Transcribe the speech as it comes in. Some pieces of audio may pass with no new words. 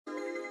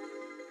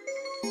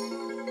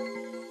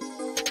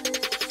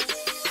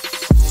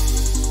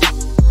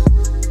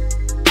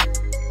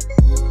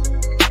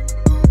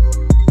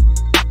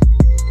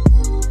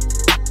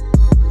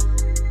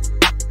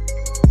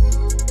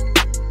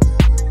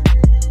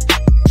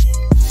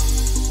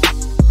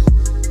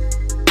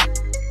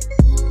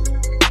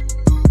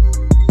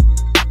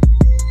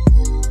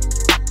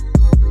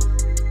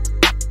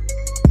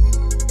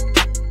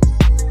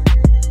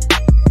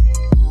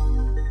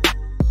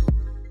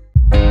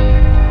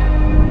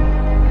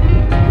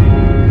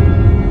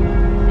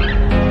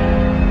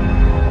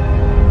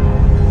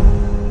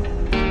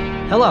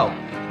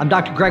I'm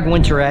Dr. Greg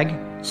Winteregg,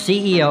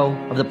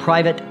 CEO of the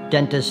Private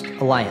Dentist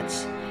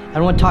Alliance.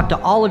 I want to talk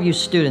to all of you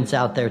students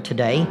out there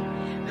today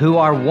who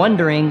are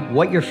wondering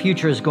what your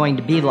future is going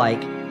to be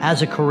like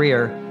as a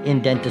career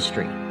in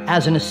dentistry,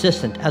 as an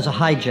assistant, as a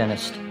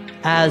hygienist,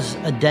 as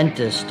a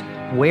dentist.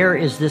 Where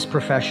is this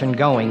profession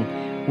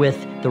going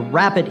with the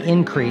rapid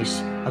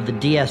increase of the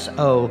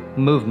DSO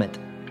movement?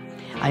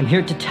 I'm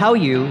here to tell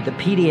you that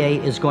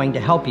PDA is going to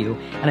help you,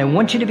 and I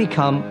want you to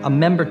become a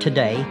member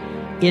today.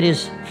 It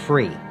is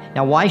free.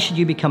 Now, why should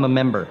you become a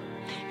member?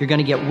 You're going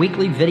to get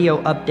weekly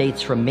video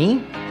updates from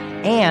me,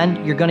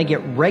 and you're going to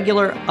get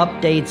regular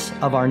updates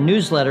of our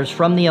newsletters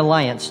from the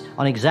Alliance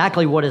on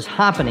exactly what is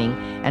happening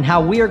and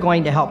how we are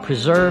going to help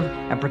preserve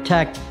and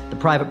protect the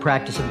private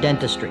practice of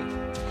dentistry.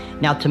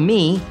 Now, to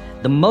me,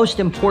 the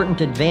most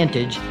important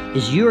advantage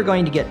is you are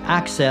going to get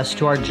access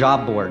to our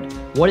job board.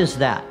 What is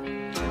that?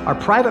 Our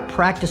private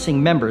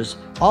practicing members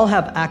all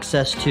have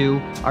access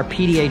to our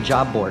PDA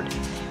job board,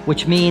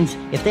 which means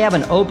if they have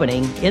an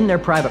opening in their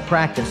private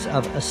practice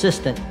of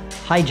assistant,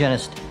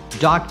 hygienist,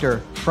 doctor,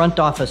 front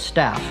office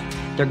staff,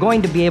 they're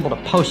going to be able to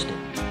post it.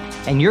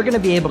 And you're going to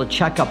be able to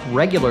check up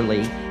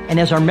regularly. And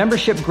as our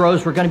membership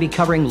grows, we're going to be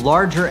covering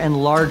larger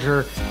and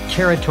larger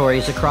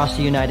territories across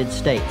the United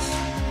States.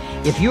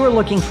 If you are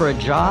looking for a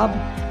job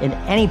in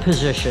any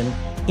position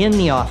in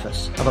the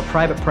office of a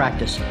private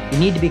practice, you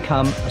need to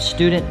become a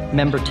student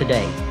member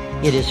today.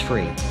 It is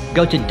free.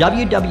 Go to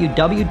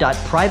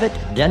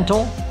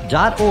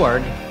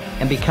www.privatedental.org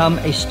and become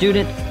a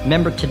student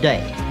member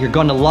today. You're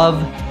going to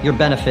love your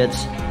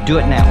benefits. Do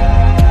it now.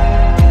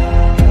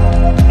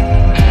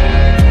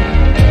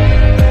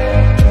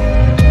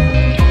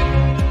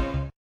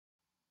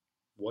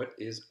 What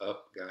is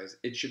up, guys?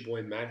 It's your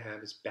boy Matt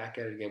Havis back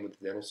at it again with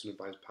the Dental Student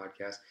Vibes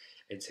podcast,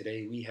 and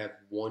today we have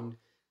one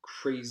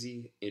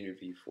crazy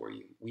interview for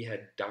you. We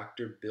had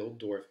Dr. Bill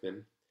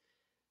Dorfman,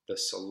 the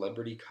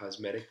celebrity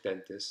cosmetic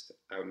dentist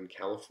out in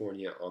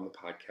California, on the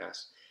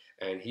podcast,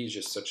 and he's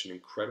just such an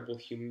incredible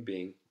human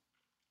being.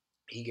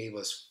 He gave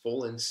us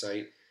full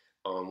insight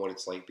on what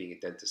it's like being a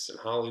dentist in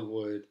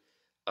Hollywood,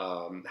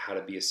 how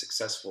to be a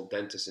successful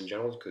dentist in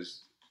general,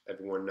 because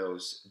everyone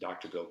knows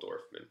Dr. Bill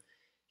Dorfman.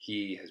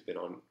 He has been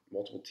on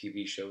multiple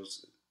TV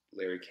shows,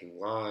 Larry King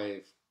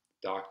Live,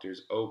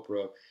 Doctors,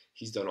 Oprah.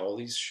 He's done all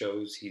these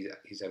shows.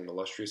 He's had an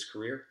illustrious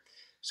career.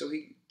 So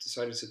he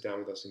decided to sit down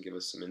with us and give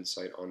us some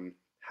insight on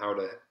how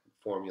to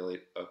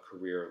formulate a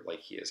career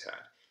like he has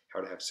had, how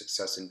to have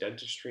success in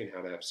dentistry, and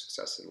how to have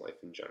success in life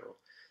in general.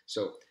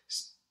 So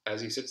as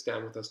he sits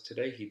down with us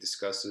today, he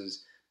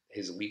discusses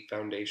his LEAP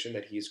Foundation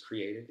that he has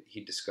created.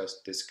 He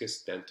discussed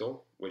Discus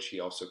Dental, which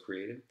he also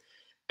created,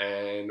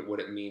 and what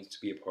it means to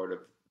be a part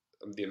of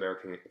the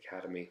American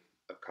Academy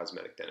of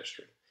Cosmetic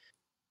Dentistry.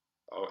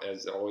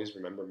 As always,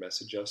 remember,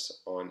 message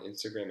us on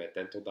Instagram at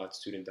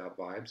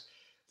dental.student.vibes.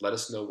 Let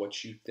us know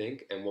what you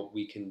think and what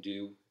we can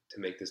do to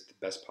make this the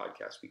best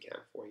podcast we can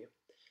for you.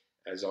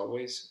 As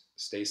always,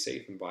 stay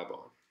safe and vibe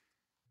on.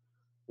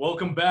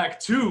 Welcome back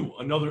to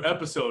another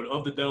episode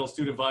of the Dental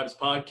Student Vibes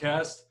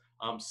podcast.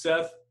 I'm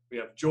Seth. We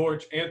have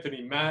George,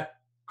 Anthony,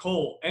 Matt,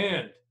 Cole,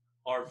 and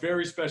our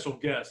very special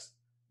guest,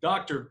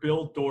 Dr.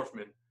 Bill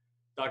Dorfman.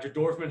 Dr.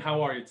 Dorfman,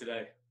 how are you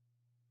today?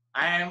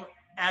 I am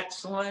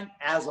excellent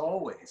as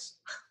always.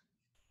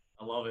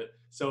 I love it.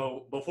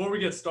 So before we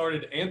get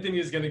started, Anthony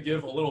is going to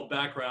give a little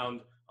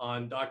background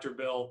on Dr.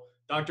 Bill.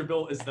 Dr.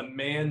 Bill is the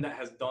man that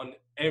has done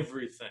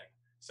everything.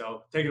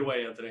 So take it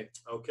away, Anthony.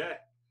 Okay.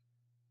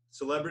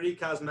 Celebrity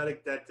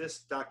cosmetic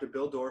dentist Dr.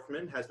 Bill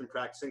Dorfman has been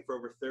practicing for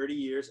over 30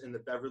 years in the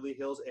Beverly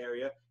Hills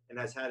area and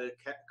has had a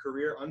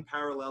career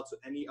unparalleled to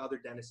any other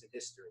dentist in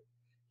history.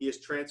 He has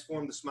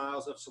transformed the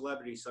smiles of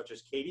celebrities such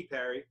as Katy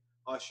Perry,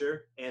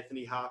 Usher,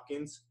 Anthony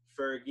Hopkins,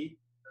 Fergie,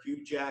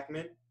 Hugh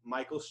Jackman,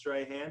 Michael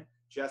Strahan,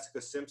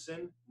 Jessica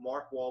Simpson,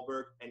 Mark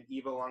Wahlberg, and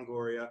Eva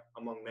Longoria,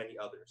 among many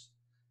others.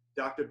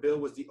 Dr. Bill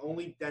was the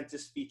only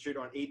dentist featured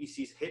on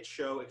ABC's hit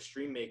show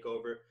Extreme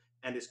Makeover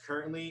and is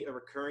currently a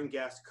recurring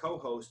guest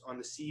co-host on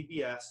the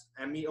CBS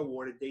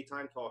Emmy-awarded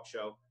daytime talk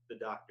show, The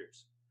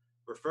Doctors.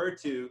 Referred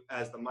to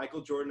as the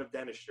Michael Jordan of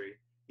dentistry,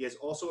 he has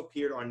also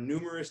appeared on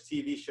numerous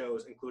TV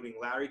shows, including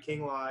Larry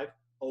King Live,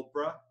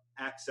 Oprah,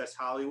 Access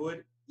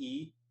Hollywood,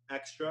 E!,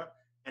 Extra,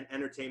 and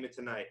Entertainment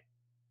Tonight.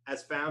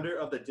 As founder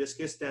of the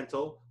Discus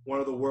Dental, one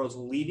of the world's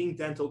leading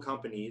dental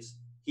companies,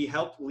 he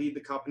helped lead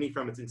the company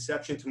from its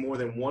inception to more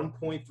than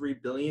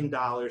 $1.3 billion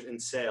in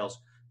sales,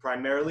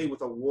 primarily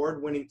with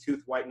award-winning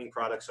tooth whitening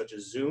products such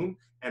as Zoom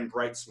and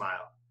Bright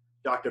Smile.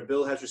 Dr.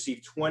 Bill has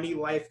received 20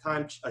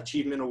 Lifetime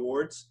Achievement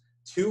Awards,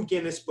 2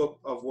 Guinness Book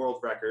of World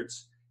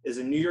Records, is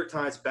a New York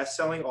Times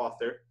best-selling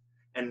author,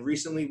 and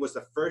recently was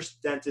the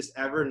first dentist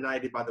ever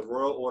knighted by the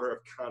Royal Order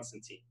of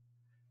Constantine.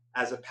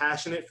 As a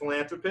passionate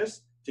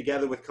philanthropist,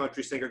 together with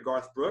country singer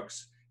Garth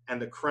Brooks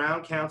and the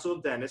Crown Council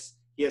of Dentists,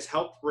 he has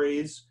helped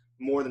raise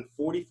more than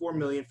 $44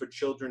 million for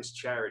children's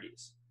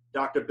charities.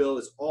 Dr. Bill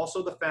is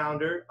also the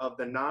founder of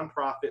the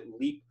nonprofit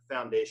LEAP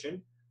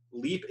Foundation.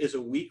 LEAP is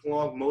a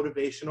week-long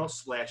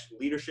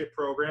motivational/leadership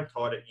program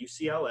taught at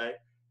UCLA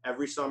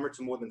every summer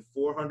to more than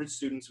 400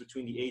 students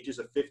between the ages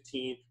of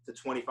 15 to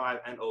 25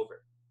 and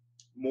over.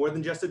 More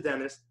than just a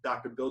dentist,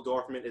 Dr. Bill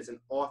Dorfman is an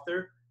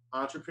author,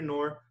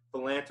 entrepreneur,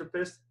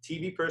 philanthropist,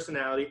 TV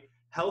personality,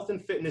 health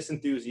and fitness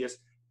enthusiast,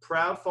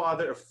 proud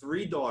father of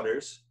 3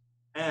 daughters,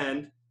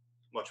 and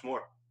much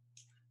more.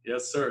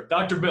 Yes, sir.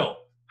 Dr. Bill,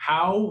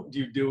 how do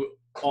you do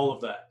all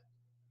of that?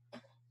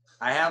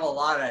 I have a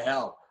lot of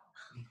help.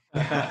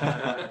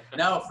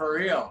 No, for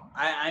real.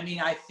 I mean,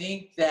 I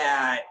think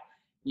that,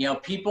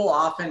 people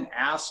often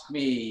ask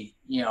me,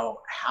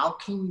 how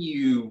can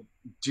you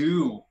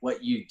do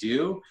what you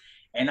do?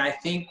 And I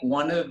think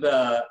one of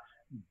the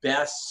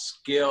best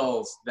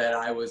skills that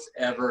I was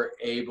ever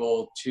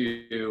able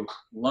to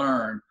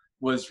learn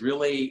was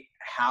really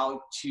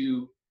how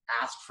to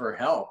ask for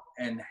help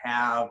and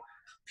have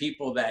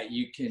people that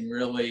you can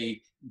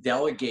really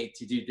delegate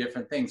to do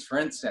different things. For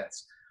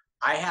instance,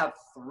 I have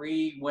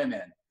 3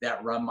 women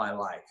that run my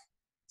life.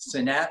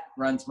 Sinette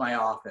runs my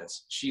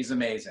office. She's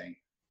amazing.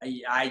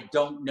 I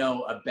don't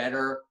know a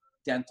better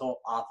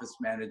dental office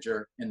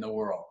manager in the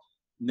world.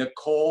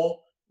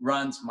 Nicole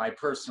runs my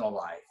personal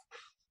life.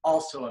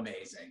 Also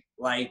amazing.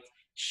 Like,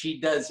 she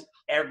does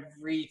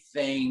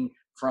everything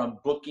from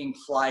booking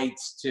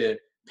flights to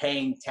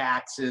paying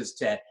taxes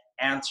to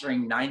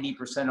answering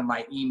 90% of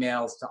my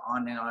emails to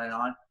on and on and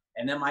on.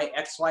 And then my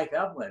ex-wife,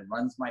 Evelyn,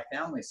 runs my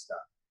family stuff.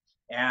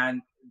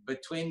 And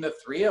between the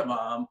 3 of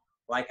them,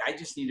 like, I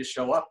just need to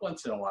show up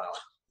once in a while.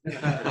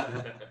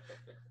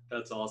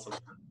 That's awesome.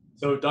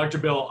 So, Dr.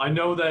 Bill, I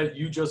know that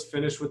you just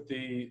finished with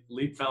the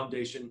LEAP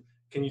Foundation.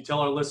 Can you tell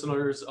our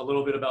listeners a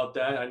little bit about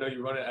that? I know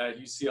you run it at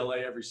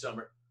UCLA every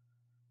summer.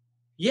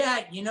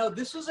 Yeah,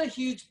 this was a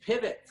huge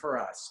pivot for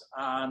us.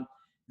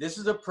 This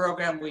is a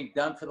program we've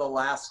done for the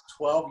last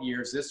 12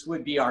 years. This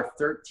would be our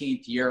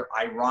 13th year.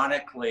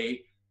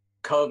 Ironically,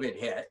 COVID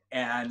hit,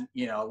 and,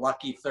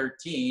 lucky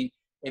 13,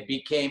 it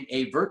became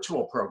a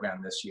virtual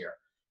program this year.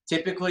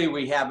 Typically,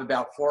 we have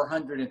about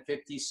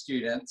 450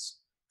 students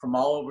from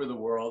all over the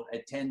world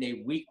attend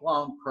a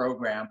week-long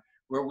program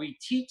where we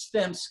teach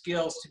them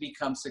skills to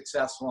become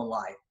successful in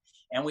life.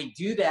 And we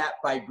do that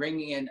by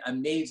bringing in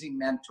amazing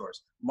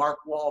mentors: Mark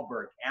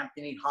Wahlberg,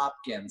 Anthony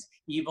Hopkins,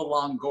 Eva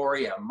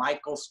Longoria,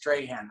 Michael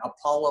Strahan,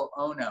 Apollo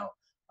Ono.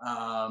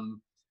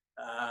 On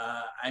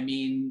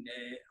and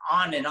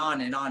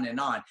on and on and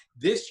on.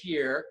 This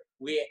year,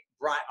 we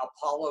brought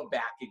Apollo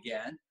back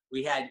again.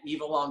 We had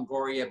Eva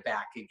Longoria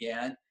back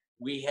again.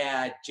 We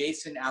had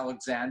Jason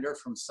Alexander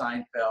from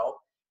Seinfeld.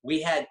 We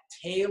had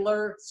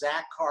Taylor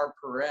Zakhar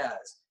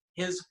Perez.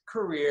 His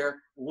career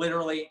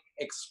literally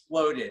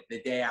exploded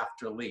the day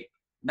after LEAP.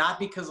 Not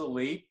because of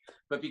LEAP,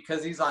 but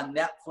because he's on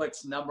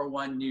Netflix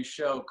 #1 new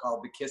show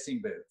called The Kissing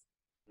Booth.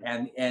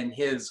 And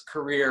his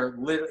career,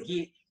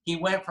 he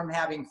went from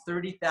having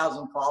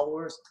 30,000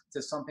 followers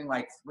to something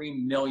like 3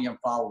 million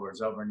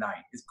followers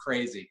overnight. It's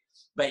crazy.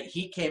 But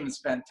he came and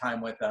spent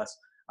time with us.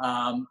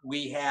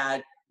 We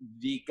had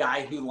the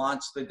guy who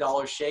launched the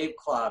Dollar Shave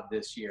Club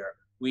this year.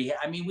 We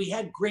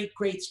had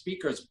great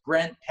speakers.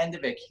 Brent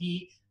Pendevic,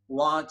 he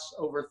launched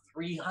over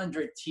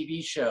 300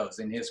 TV shows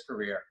in his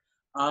career.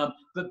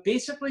 But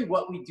basically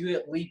what we do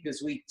at LEAP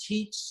is we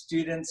teach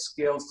students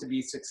skills to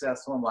be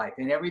successful in life,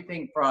 and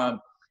everything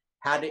from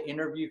how to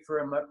interview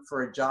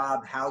for a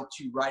job, how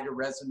to write a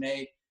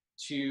resume,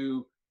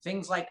 to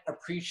things like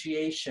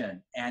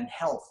appreciation and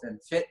health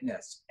and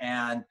fitness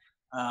and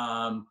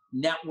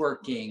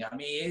networking.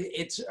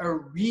 It's a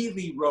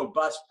really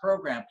robust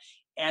program.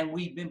 And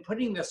we've been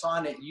putting this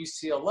on at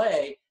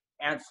UCLA,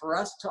 and for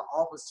us to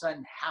all of a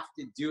sudden have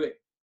to do it,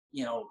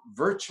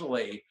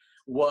 virtually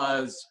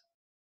was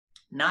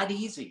not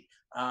easy.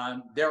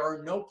 There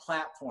are no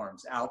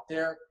platforms out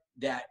there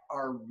that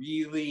are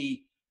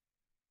really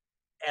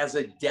as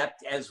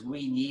adept as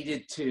we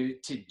needed to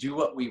do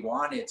what we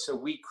wanted. So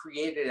we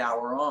created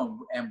our own,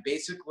 and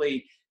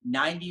basically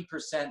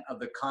 90% of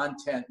the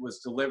content was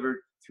delivered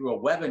through a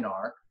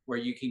webinar where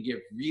you can give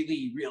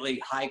really, really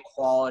high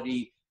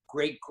quality,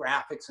 great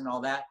graphics and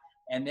all that.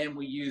 And then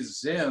we use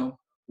Zoom,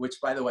 which,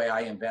 by the way,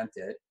 I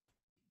invented.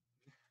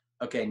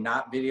 Okay,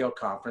 not video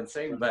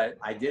conferencing, but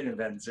I did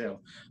invent Zoom.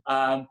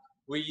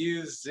 We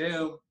use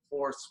Zoom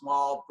for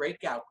small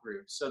breakout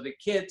groups. So the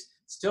kids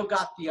still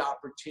got the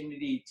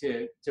opportunity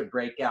to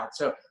break out.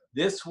 So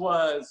this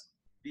was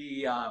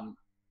the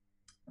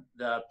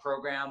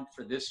program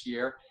for this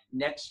year.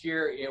 Next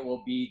year, it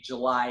will be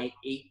July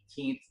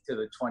 18th to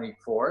the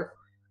 24th.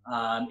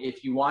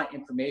 If you want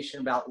information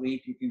about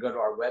LEAP, you can go to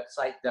our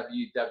website,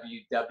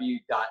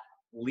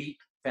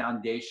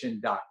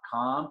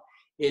 www.leapfoundation.com.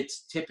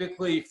 It's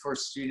typically for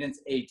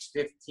students age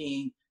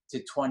 15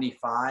 to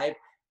 25.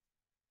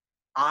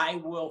 I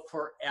will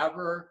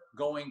forever,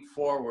 going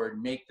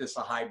forward, make this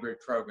a hybrid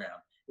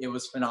program. It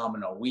was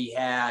phenomenal. We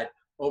had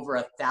over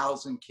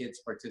 1,000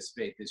 kids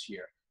participate this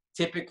year.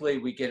 Typically,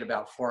 we get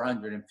about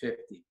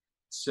 450.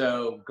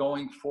 So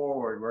going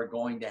forward, we're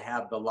going to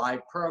have the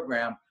live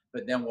program,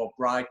 but then we'll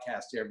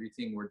broadcast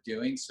everything we're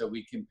doing so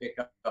we can pick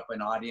up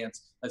an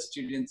audience of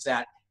students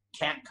that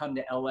can't come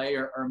to LA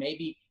or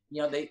maybe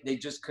they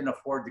just couldn't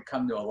afford to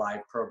come to a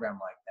live program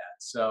like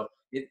So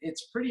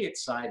it's pretty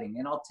exciting.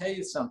 And I'll tell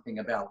you something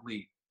about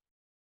LEAP.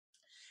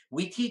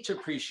 We teach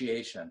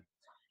appreciation.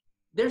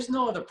 There's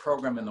no other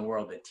program in the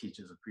world that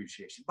teaches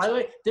appreciation. By the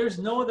way, there's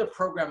no other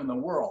program in the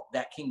world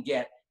that can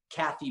get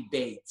Kathy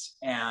Bates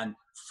and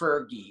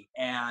Fergie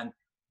and,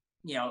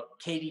 you know,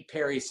 Katy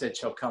Perry said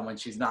she'll come when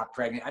she's not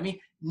pregnant. I mean,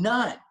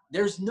 none.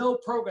 There's no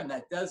program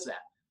that does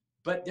that.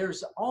 But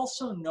there's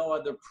also no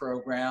other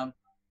program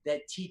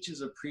that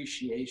teaches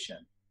appreciation,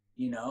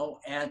 you know?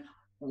 And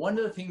one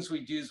of the things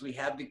we do is we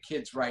have the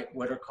kids write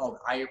what are called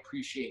I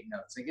appreciate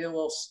notes. They get a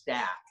little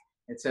stack.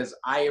 It says,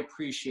 I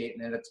appreciate,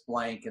 and then it's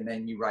blank, and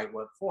then you write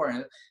what for.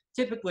 And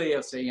typically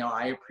it'll say, you know,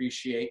 I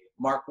appreciate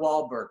Mark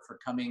Wahlberg for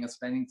coming and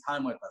spending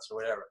time with us or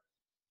whatever.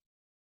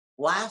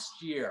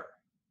 Last year,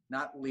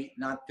 not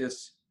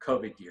this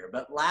COVID year,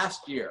 but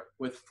last year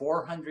with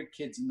 400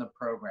 kids in the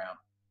program,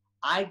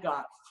 I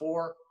got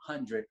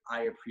 400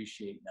 I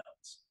appreciate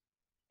notes.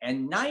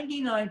 And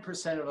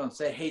 99% of them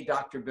say, hey,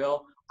 Dr.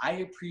 Bill, I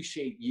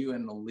appreciate you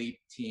and the LEAP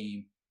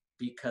team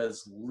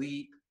because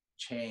LEAP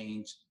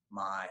changed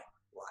my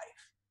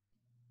life.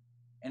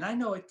 And I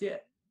know it did.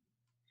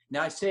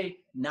 Now I say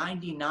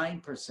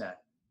 99%.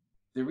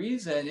 The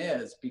reason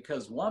is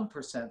because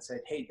 1%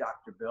 said, hey,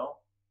 Dr. Bill,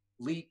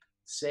 LEAP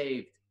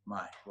saved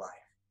my life.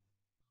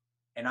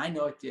 And I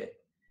know it did.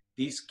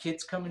 These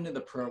kids come into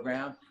the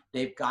program,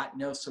 they've got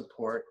no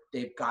support,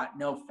 they've got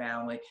no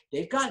family,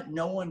 they've got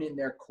no one in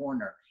their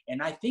corner.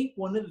 And I think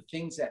one of the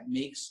things that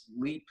makes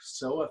LEAP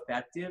so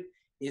effective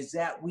is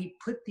that we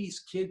put these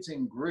kids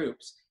in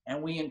groups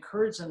and we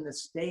encourage them to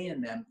stay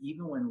in them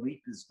even when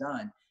LEAP is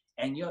done.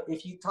 And you know,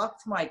 if you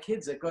talk to my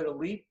kids that go to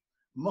LEAP,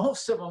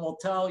 most of them will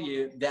tell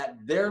you that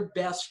their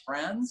best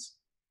friends,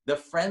 the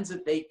friends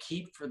that they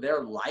keep for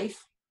their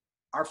life,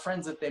 are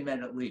friends that they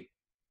met at LEAP.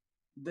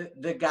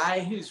 The guy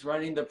who's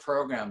running the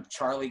program,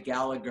 Charlie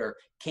Gallagher,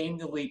 came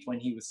to LEAP when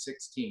he was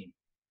 16.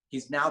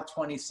 He's now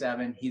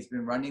 27. He's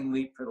been running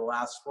LEAP for the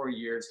last 4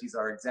 years. He's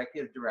our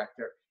executive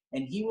director.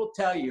 And he will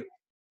tell you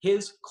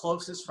his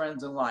closest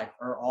friends in life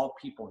are all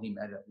people he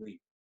met at LEAP.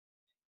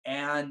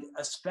 And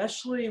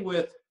especially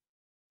with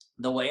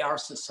the way our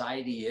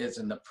society is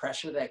and the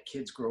pressure that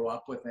kids grow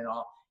up with and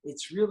all,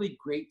 it's really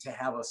great to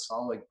have a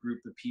solid group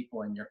of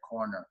people in your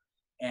corner.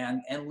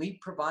 And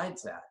LEAP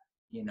provides that,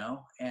 you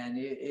know, and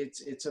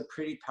it's a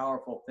pretty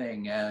powerful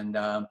thing. And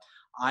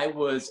I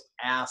was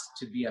asked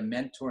to be a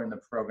mentor in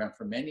the program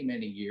for many,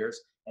 many years.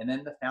 And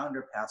then the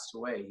founder passed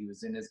away. He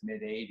was in his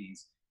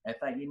mid-80s. I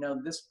thought, you know,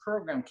 this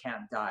program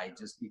can't die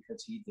just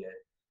because he did.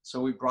 So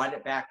we brought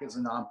it back as a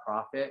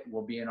nonprofit.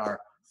 We'll be in our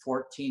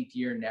 14th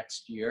year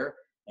next year.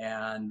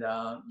 And,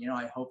 you know,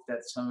 I hope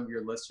that some of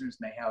your listeners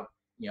may have,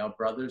 you know,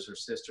 brothers or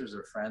sisters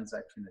or friends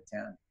that can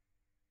attend.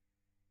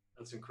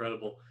 That's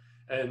incredible.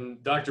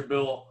 And Dr.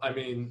 Bill, I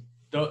mean,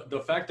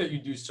 the fact that you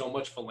do so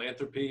much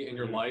philanthropy in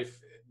your life,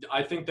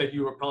 I think that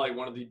you are probably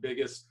one of the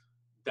biggest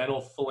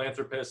dental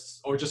philanthropists,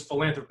 or just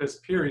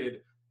philanthropists,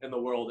 period, in the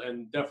world,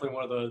 and definitely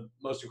one of the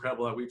most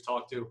incredible that we've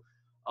talked to.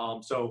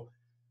 So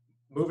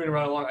moving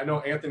right along, I know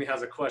Anthony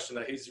has a question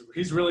that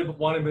he's really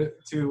wanted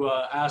to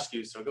ask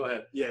you, so go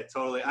ahead. Yeah,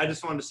 totally. I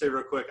just wanted to say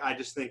real quick, I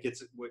just think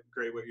it's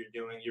great what you're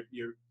doing.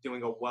 You're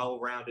doing a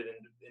well-rounded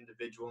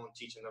individual and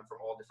teaching them from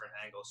all different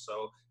angles.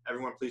 So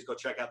everyone, please go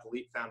check out the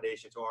LEAP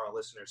Foundation to our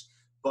listeners.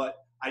 But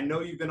I know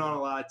you've been on a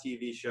lot of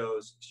TV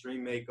shows,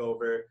 Extreme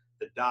Makeover,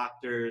 The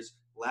Doctors,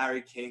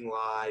 Larry King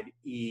Live,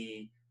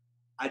 E!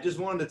 I just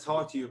wanted to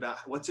talk to you about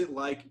what's it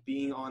like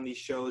being on these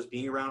shows,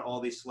 being around all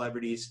these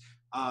celebrities.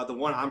 The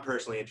one I'm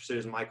personally interested in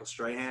is Michael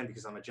Strahan,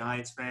 because I'm a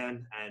Giants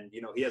fan, and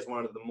you know he has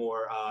one of the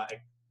more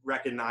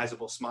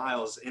recognizable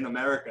smiles in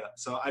America.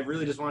 So I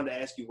really just wanted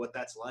to ask you what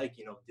that's like,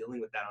 you know,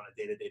 dealing with that on a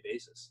day-to-day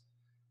basis.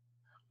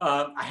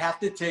 I have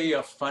to tell you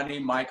a funny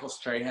Michael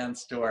Strahan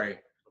story.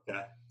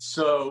 Okay.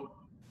 So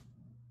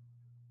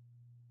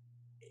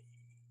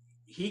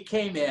he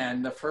came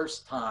in the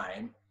first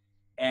time,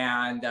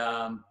 and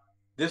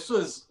this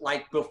was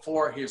like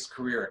before his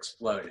career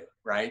exploded,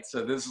 right?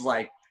 So this is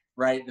like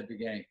right at the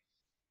beginning.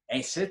 And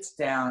he sits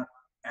down,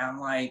 and I'm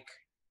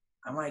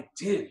like,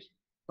 dude,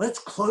 let's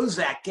close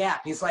that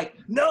gap. He's like,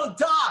 no,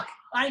 doc,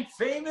 I'm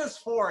famous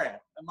for it.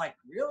 I'm like,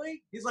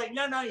 really? He's like,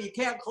 no, you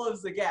can't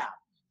close the gap.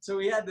 So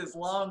we had this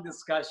long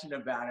discussion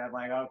about it. I'm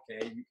like,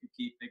 okay, you can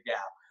keep the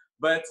gap.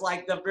 But it's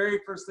like the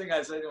very first thing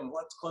I said to him,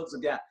 let's close the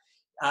gap.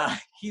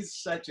 He's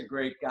such a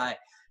great guy.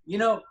 You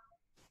know,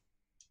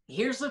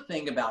 here's the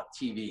thing about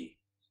TV.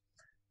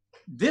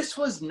 This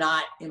was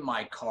not in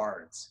my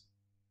cards.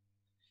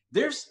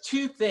 There's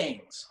two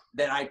things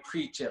that I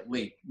preach at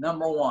LEAP.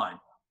 Number one,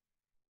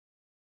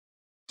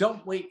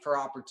 don't wait for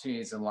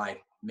opportunities in life,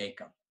 make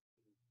them.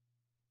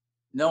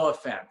 No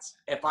offense.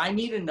 If I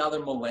meet another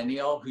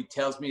millennial who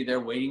tells me they're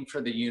waiting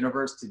for the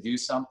universe to do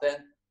something,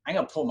 I'm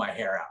going to pull my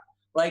hair out.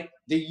 Like,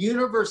 the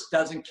universe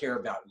doesn't care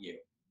about you,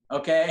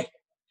 okay?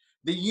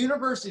 The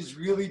universe is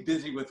really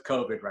busy with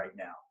COVID right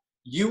now.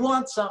 You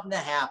want something to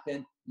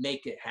happen,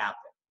 make it happen.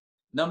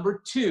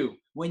 Number two,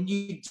 when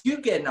you do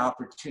get an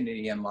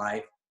opportunity in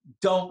life,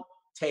 don't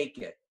take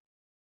it,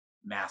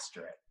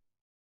 master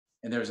it.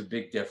 And there's a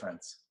big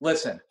difference.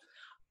 Listen,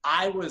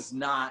 I was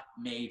not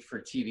made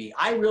for TV.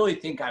 I really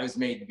think I was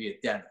made to be a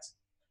dentist.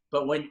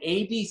 But when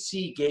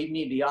ABC gave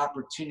me the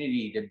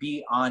opportunity to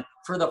be on,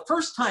 for the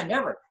first time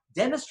ever,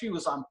 dentistry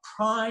was on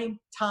prime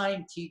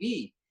time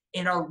TV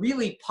in a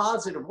really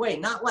positive way,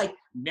 not like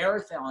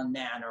Marathon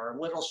Man or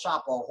Little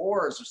Shop of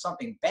Horrors or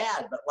something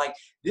bad, but like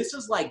this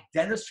is like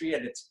dentistry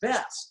at its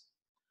best.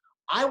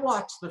 I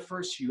watched the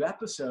first few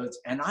episodes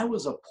and I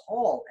was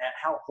appalled at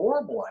how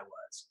horrible I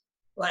was.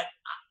 Like,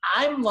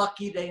 I'm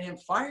lucky they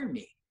didn't fire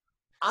me.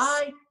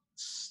 I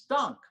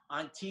stunk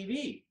on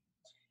TV.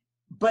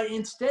 But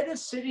instead of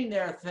sitting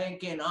there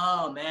thinking,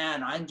 oh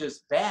man, I'm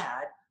just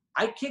bad,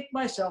 I kicked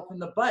myself in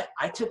the butt.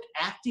 I took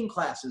acting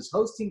classes,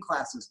 hosting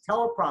classes,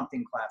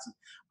 teleprompting classes.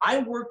 I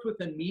worked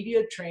with a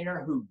media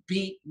trainer who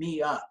beat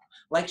me up.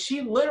 Like,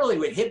 she literally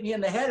would hit me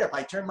in the head if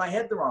I turned my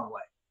head the wrong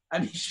way. I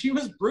mean, she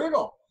was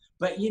brutal.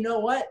 But you know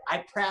what?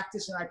 I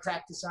practice and I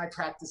practice and I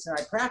practice and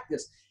I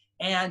practice.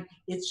 And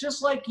it's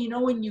just like, you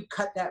know, when you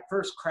cut that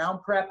first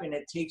crown prep and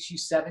it takes you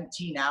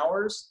 17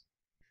 hours,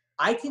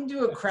 I can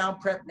do a crown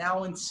prep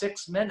now in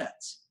 6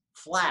 minutes,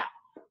 flat.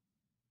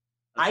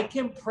 I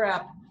can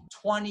prep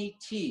 20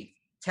 teeth,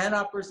 10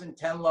 uppers and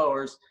 10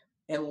 lowers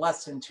in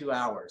less than 2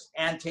 hours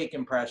and take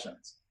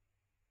impressions.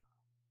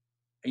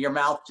 Your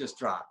mouth just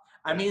dropped.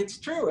 I mean, it's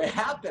true. It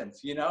happens,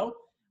 you know.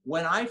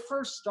 When I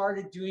first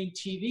started doing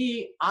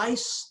TV, I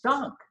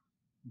stunk,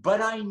 but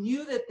I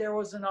knew that there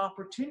was an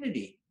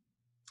opportunity.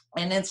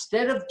 And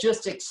instead of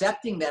just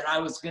accepting that I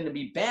was going to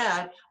be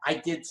bad, I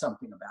did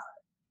something about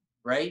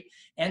it, right?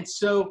 And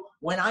so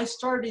when I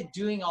started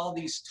doing all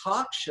these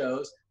talk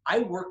shows, I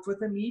worked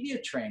with a media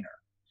trainer.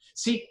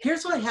 See,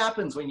 here's what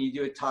happens when you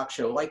do a talk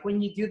show, like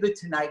when you do The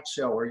Tonight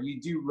Show or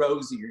you do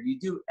Rosie or you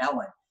do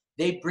Ellen.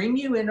 They bring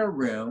you in a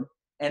room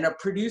and a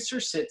producer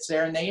sits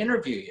there and they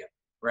interview you,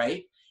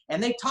 right?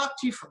 And they talk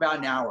to you for about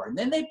an hour. And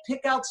then they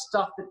pick out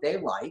stuff that they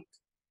like.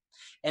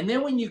 And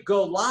then when you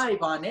go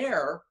live on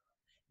air,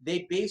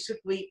 they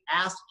basically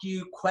ask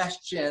you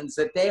questions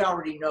that they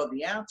already know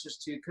the answers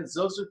to because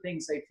those are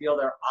things they feel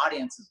their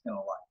audience is going to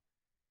like.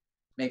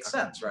 Makes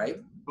sense, right?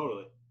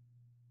 Totally.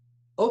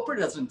 Oprah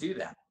doesn't do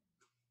that.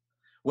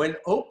 When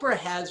Oprah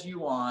has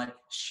you on,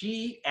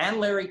 she and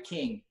Larry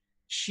King,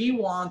 she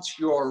wants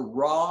your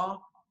raw,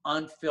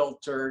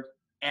 unfiltered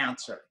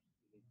answer.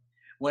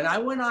 When I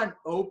went on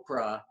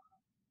Oprah,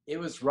 it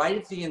was right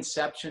at the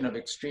inception of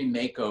Extreme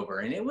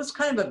Makeover. And it was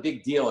kind of a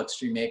big deal,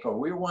 Extreme Makeover.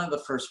 We were one of the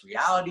first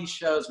reality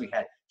shows. We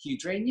had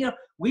huge rating. You know,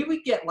 we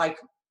would get like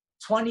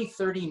 20,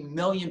 30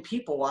 million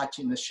people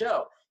watching the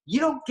show. You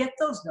don't get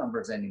those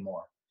numbers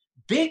anymore.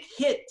 Big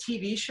hit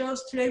TV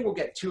shows today will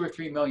get 2 or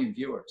 3 million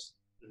viewers.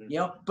 You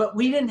know, but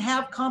we didn't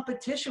have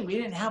competition. We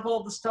didn't have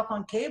all the stuff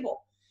on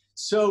cable.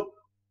 So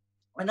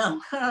when I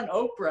went on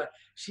Oprah,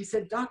 she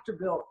said, Dr.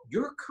 Bill,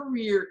 your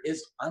career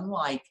is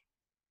unlike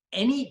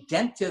any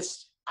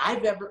dentist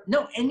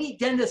any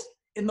dentist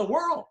in the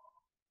world.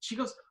 She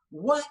goes,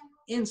 what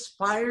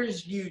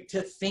inspires you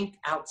to think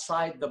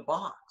outside the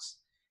box?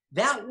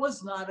 That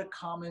was not a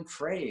common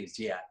phrase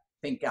yet,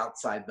 think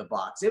outside the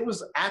box. It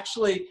was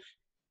actually,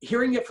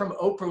 hearing it from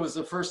Oprah was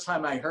the first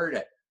time I heard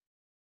it.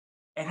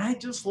 And I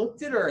just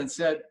looked at her and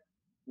said,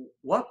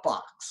 what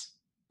box?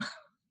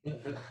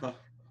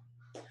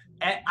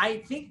 And I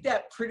think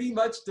that pretty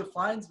much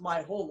defines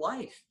my whole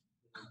life.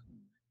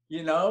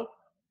 You know,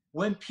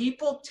 when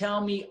people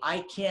tell me I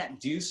can't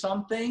do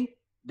something,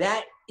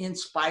 that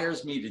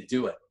inspires me to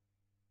do it.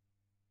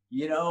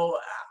 You know,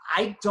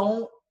 I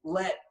don't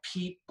let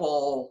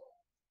people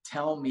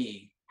tell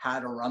me how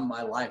to run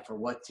my life or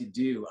what to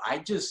do. I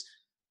just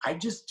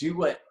do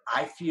what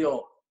I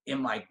feel in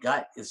my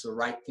gut is the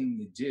right thing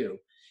to do.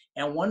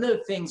 And one of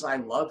the things I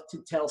love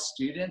to tell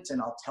students,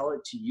 and I'll tell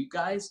it to you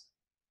guys,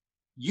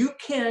 you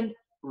can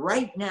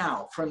right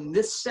now, from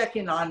this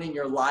second on in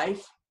your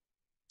life,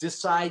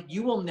 decide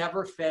you will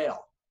never fail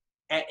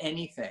at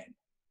anything.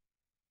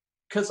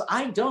 Because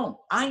I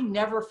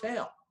never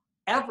fail,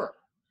 ever.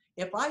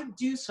 If I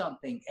do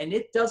something and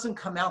it doesn't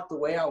come out the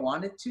way I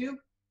want it to,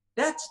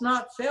 that's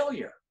not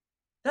failure.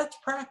 That's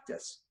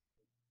practice.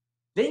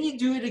 Then you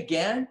do it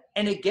again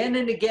and again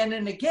and again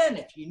and again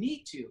if you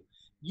need to.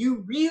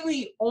 You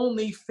really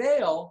only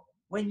fail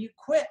when you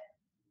quit.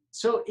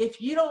 So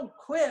if you don't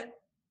quit,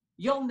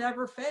 you'll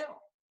never fail.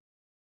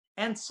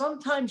 And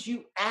sometimes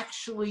you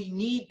actually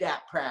need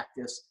that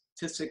practice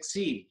to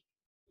succeed.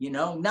 You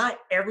know, not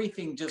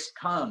everything just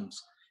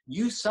comes.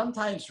 You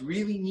sometimes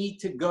really need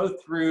to go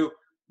through,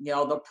 you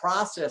know, the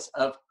process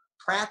of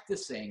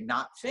practicing,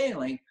 not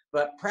failing,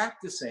 but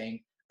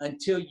practicing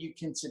until you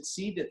can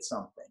succeed at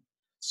something.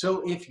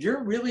 So if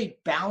you're really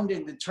bound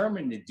and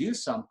determined to do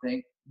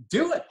something,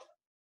 do it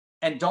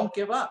and don't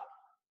give up.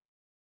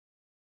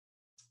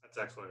 That's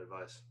excellent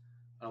advice.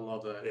 I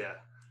love that. Yeah.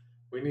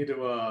 We need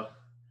to,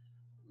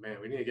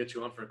 we need to get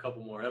you on for a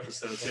couple more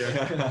episodes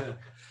here.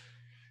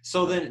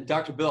 So then,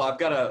 Dr. Bill, I've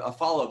got a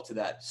follow-up to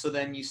that. So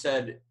then you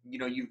said, you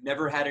know, you've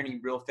never had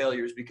any real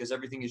failures because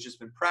everything has just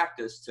been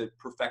practiced to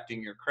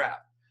perfecting your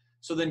craft.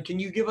 So then can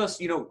you give us,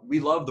 we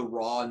love the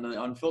raw and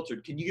the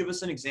unfiltered. Can you give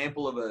us an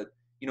example of a,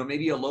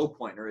 maybe a low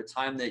point or a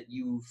time that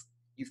you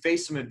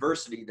faced some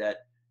adversity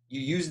that you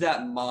use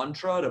that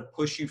mantra to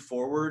push you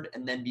forward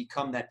and then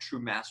become that true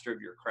master of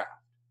your craft?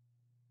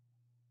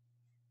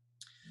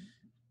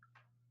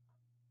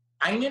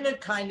 I'm gonna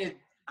kind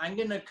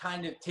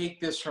of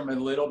take this from a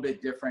little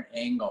bit different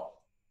angle,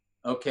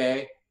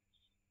 okay?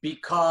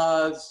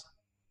 Because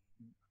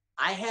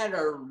I had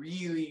a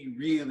really,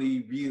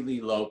 really, really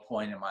low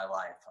point in my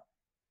life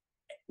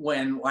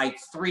when like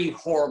 3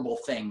 horrible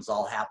things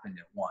all happened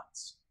at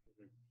once.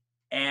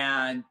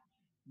 And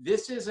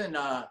this isn't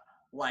a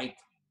like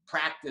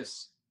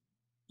practice,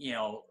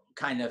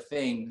 kind of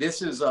thing.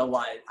 This is a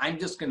like, I'm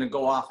just gonna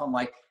go off. I'm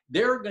like,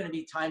 there are gonna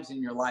be times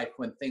in your life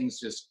when things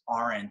just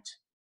aren't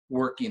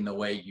working the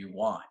way you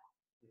want.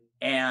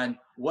 And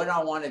what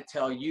I want to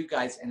tell you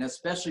guys, and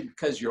especially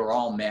because you're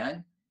all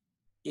men,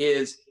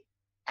 is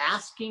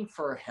asking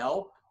for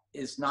help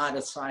is not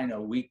a sign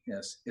of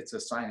weakness, it's a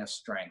sign of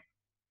strength.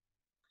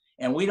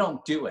 And we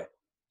don't do it.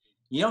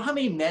 You know how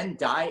many men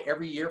die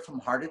every year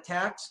from heart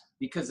attacks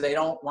because they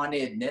don't want to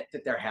admit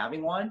that they're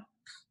having one?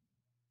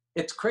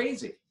 It's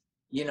crazy.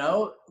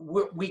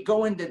 We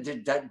go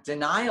into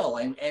denial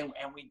and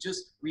we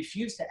just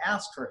refuse to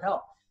ask for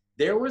help.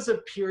 There was a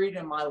period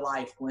in my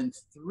life when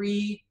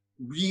 3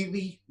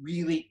 really,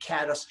 really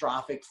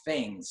catastrophic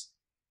things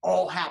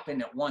all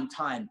happened at one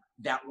time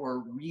that were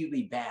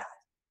really bad.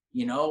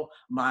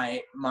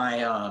 My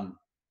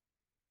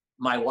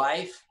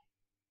wife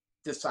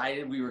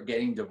decided we were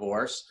getting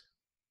divorced,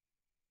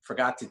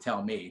 forgot to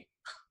tell me.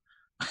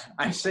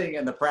 I'm sitting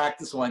in the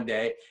practice one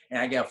day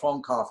and I get a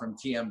phone call from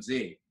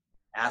TMZ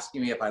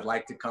asking me if I'd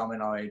like to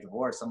comment on my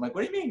divorce. I'm like,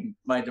 what do you mean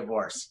my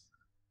divorce?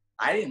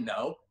 I didn't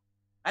know.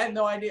 I had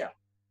no idea.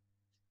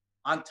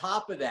 On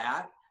top of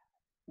that,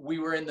 we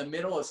were in the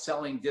middle of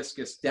selling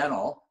Discus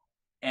Dental,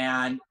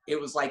 and it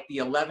was like the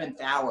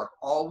 11th hour.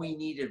 All we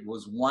needed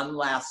was one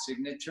last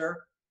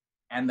signature,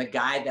 and the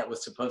guy that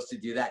was supposed to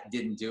do that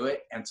didn't do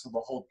it, and so the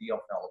whole deal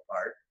fell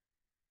apart.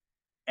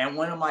 And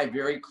one of my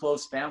very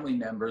close family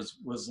members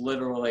was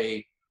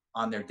literally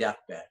on their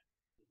deathbed.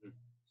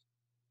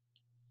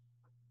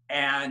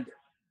 And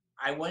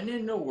I went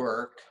into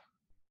work,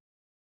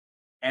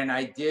 and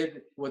I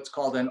did what's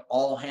called an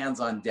all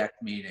hands on deck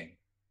meeting.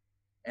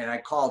 And I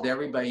called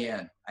everybody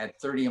in. I had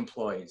 30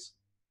 employees.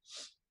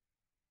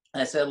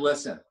 And I said,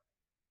 listen,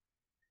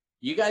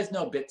 you guys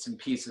know bits and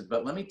pieces,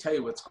 but let me tell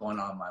you what's going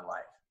on in my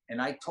life. And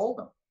I told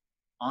them,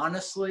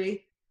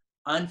 honestly,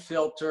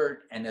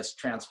 unfiltered and as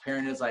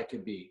transparent as I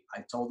could be.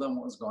 I told them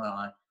what was going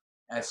on.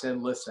 And I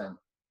said, listen,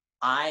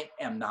 I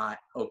am not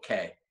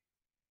okay.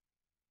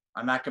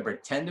 I'm not going to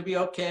pretend to be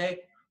okay.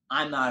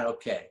 I'm not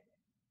okay.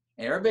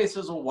 And everybody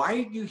says, well, why are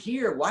you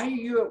here? Why are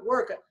you at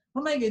work?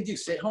 What am I going to do?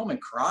 Sit home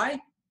and cry?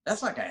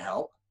 That's not going to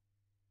help.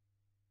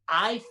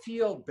 I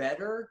feel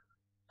better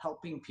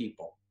helping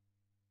people.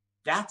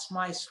 That's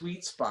my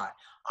sweet spot.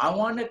 I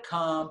want to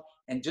come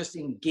and just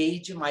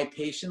engage in my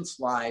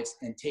patients' lives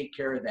and take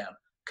care of them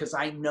because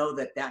I know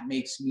that that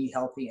makes me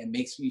healthy and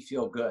makes me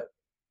feel good.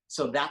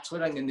 So that's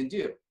what I'm going to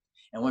do.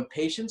 And when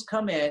patients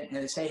come in and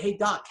they say, hey,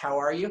 doc, how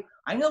are you?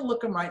 I'm going to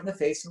look them right in the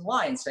face and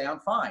lie and say,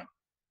 I'm fine.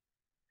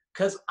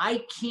 Because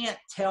I can't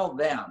tell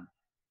them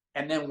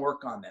and then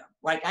work on them.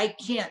 Like, I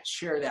can't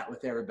share that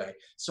with everybody.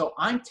 So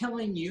I'm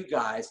telling you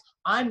guys,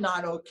 I'm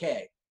not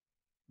okay.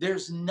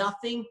 There's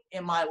nothing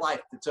in my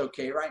life that's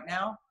okay right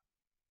now,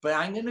 but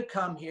I'm going to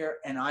come here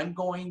and I'm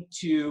going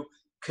to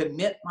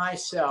commit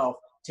myself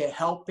to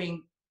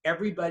helping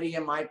everybody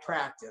in my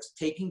practice,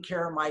 taking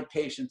care of my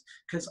patients,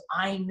 because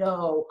I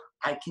know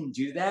I can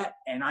do that.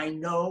 And I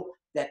know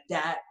that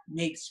that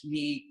makes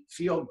me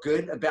feel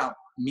good about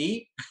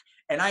me.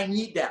 And I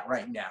need that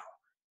right now.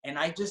 And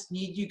I just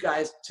need you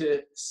guys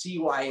to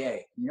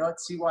CYA. You know what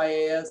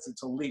CYA is?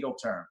 It's a legal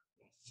term.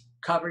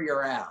 Cover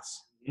your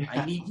ass. Yeah.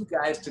 I need you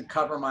guys to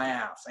cover my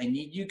ass. I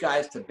need you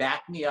guys to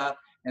back me up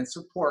and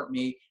support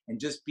me and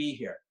just be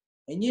here.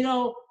 And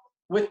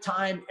with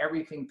time,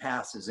 everything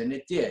passes, and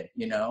it did.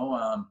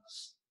 The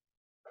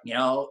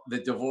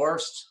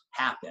divorce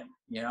happened.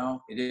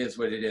 It is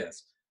what it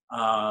is.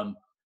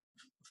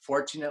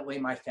 Fortunately,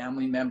 my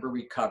family member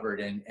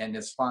recovered and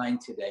is fine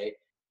today.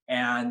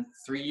 And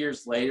 3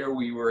 years later,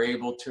 we were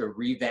able to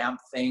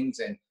revamp things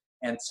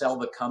and sell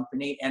the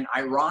company. And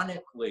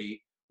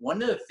ironically,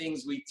 one of the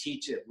things we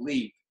teach at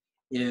LEAP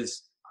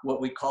is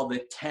what we call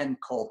the 10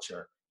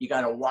 culture. You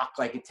got to walk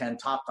like a 10,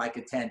 talk like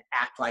a 10,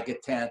 act like a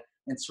 10,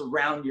 and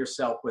surround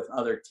yourself with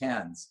other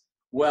 10s.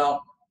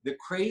 Well, the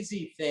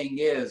crazy thing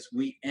is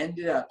we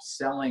ended up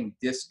selling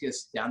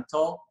Discus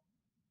Dental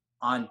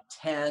on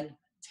 10,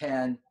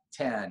 10,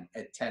 10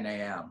 at 10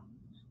 a.m.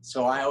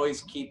 So I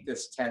always keep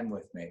this 10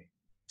 with me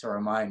to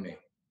remind me.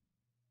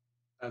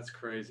 That's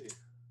crazy.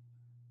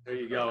 There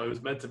you go. It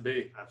was meant to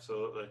be.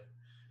 Absolutely.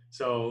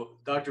 So,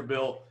 Dr.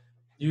 Bill,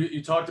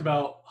 you talked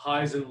about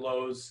highs and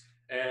lows,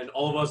 and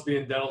all of us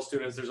being dental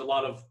students, there's a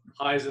lot of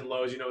highs and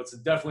lows. It's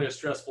definitely a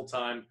stressful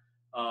time.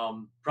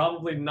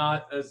 Probably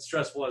not as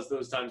stressful as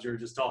those times you were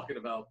just talking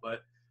about,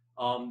 but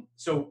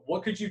So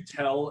what could you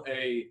tell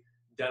a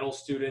dental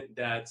student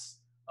that's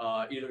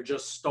either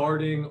just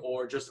starting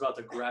or just about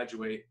to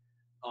graduate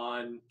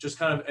on just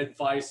kind of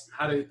advice,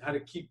 how to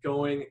keep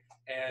going,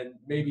 and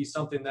maybe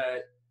something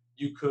that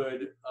you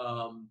could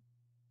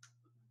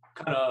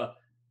kind of,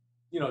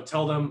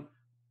 tell them,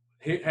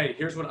 hey,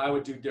 here's what I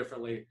would do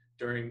differently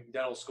during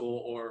dental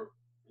school, or,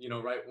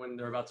 right when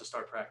they're about to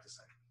start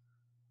practicing?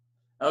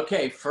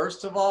 Okay,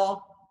 first of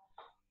all,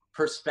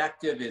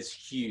 perspective is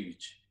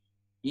huge.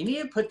 You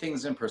need to put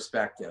things in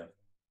perspective.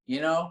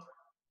 You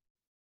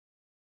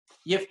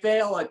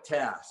fail a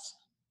test,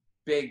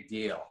 big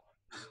deal.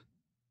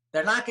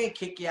 They're not going to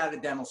kick you out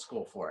of dental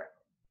school for it.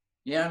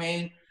 You know what I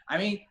mean? I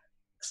mean,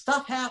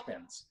 stuff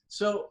happens.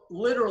 So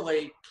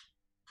literally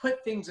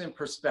put things in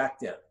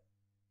perspective.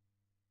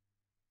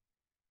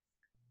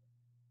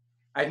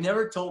 I've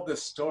never told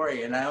this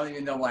story, and I don't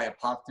even know why it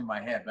popped in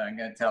my head, but I'm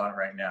going to tell it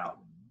right now.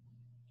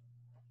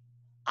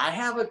 I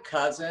have a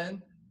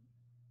cousin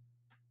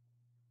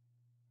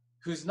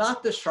who's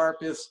not the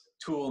sharpest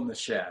tool in the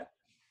shed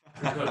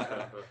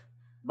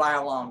by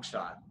a long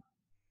shot.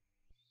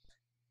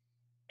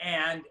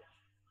 And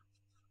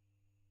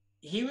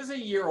he was a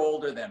year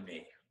older than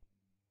me.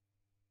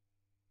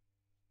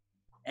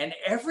 And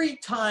every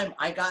time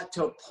I got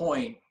to a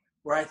point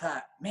where I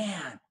thought,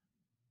 man,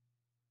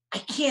 I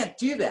can't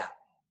do that.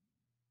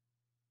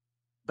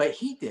 But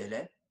he did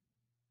it.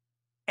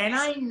 And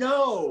I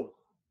know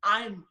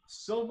I'm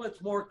so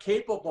much more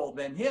capable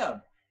than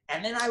him.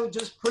 And then I would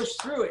just push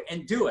through it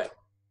and do it.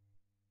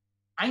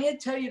 I'm going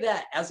to tell you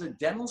that as a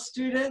dental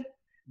student,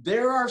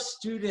 there are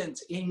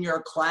students in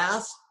your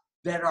class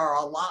that are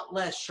a lot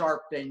less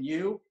sharp than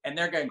you, and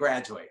they're going to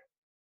graduate,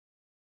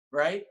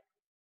 right?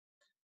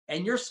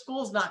 And your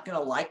school's not going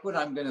to like what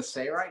I'm going to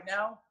say right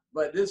now,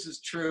 but this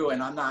is true,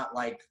 and I'm not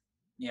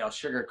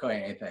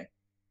sugarcoating anything.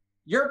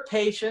 Your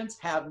patients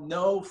have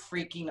no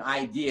freaking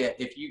idea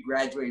if you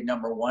graduate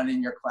number 1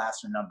 in your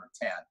class or number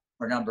 10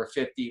 or number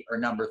 50 or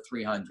number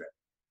 300.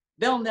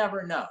 They'll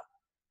never know.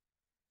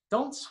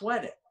 Don't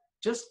sweat it.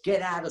 Just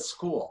get out of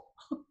school.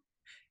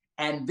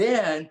 And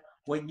then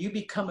when you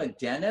become a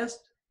dentist,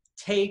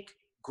 take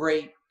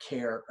great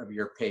care of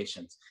your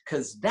patients,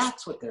 because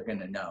that's what they're going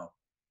to know.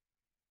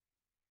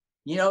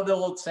 You know the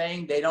old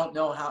saying, they don't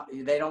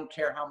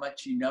care how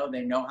much you know,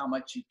 they know how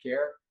much you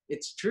care.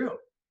 It's true.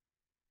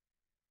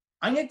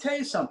 I'm going to tell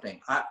you something.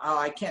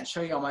 I can't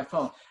show you on my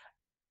phone.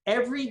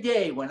 Every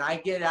day when I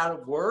get out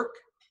of work,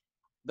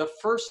 the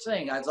first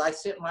thing, as I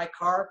sit in my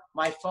car,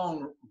 my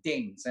phone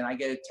dings and I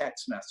get a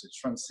text message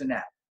from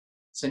Seth.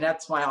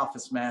 Seth's my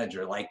office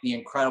manager, like the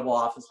incredible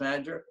office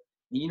manager.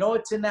 And you know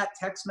what's in that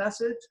text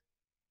message?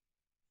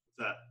 What's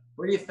that?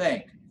 What do you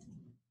think?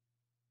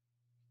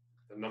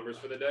 The numbers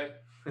for the day?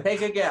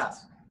 Take a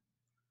guess.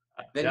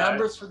 The Yeah,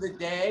 numbers for the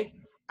day.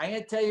 I'm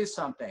going to tell you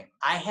something.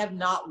 I have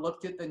not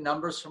looked at the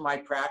numbers for my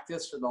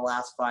practice for the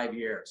last 5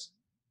 years.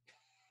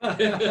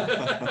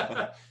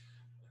 I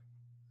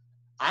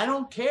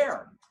don't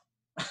care.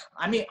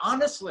 I mean,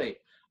 honestly,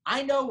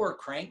 I know we're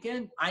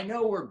cranking. I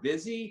know we're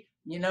busy.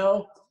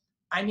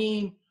 I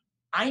mean,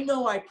 I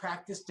know I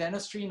practice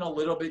dentistry in a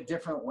little bit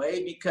different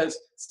way, because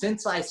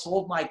since I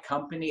sold my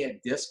company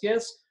at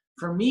Discus,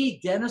 for me,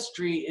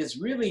 dentistry is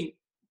really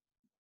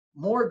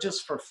more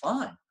just for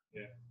fun.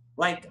 Yeah.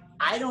 Like,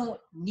 I don't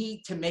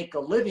need to make a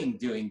living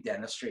doing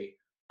dentistry.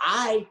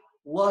 I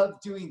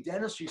love doing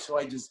dentistry, so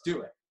I just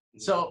do it.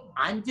 So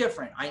I'm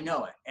different. I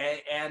know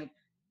it. And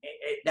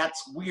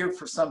that's weird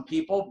for some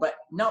people, but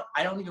no,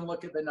 I don't even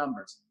look at the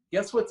numbers.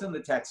 Guess what's in the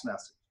text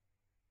message?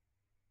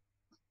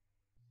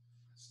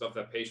 Stuff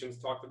that patients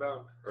talked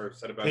about or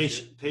said about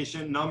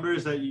Patient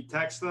numbers that you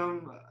text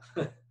them.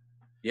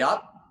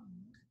 Yep.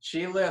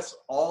 She lists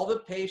all the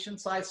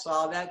patients I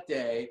saw that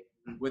day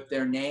with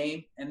their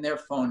name and their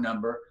phone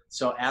number.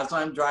 So as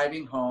I'm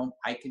driving home,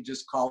 I can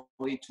just call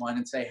each one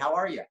and say, how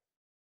are you?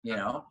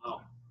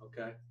 Oh,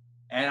 okay.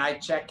 And I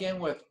check in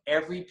with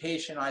every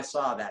patient I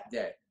saw that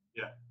day.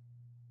 Yeah.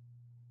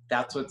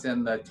 That's what's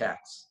in the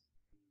text.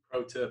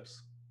 Pro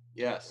tips.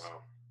 Yes.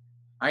 Wow.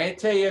 I'm going to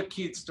tell you a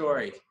cute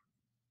story.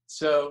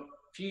 So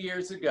a few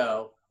years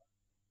ago,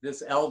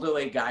 this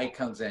elderly guy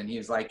comes in. He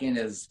was like in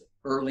his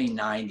early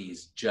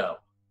 90s, Joe.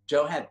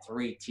 Joe had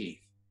 3 teeth.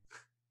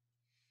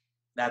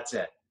 That's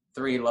it.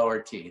 3 lower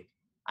teeth.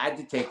 I had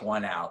to take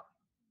 1 out.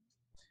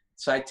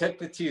 So I took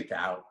the tooth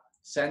out,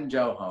 send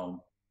Joe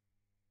home.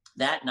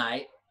 That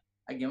night,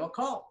 I give him a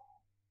call.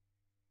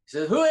 He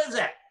says, who is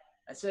it?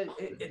 I said,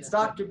 it's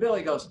Dr. Bill.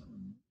 He goes,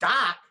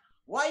 Doc,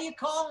 why are you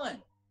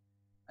calling?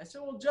 I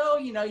said, well, Joe,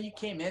 you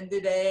came in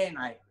today and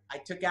I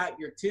took out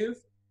your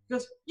tooth. He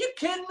goes, you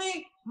kidding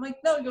me? I'm like,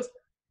 no. He goes,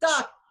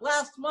 Doc,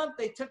 last month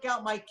they took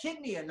out my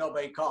kidney and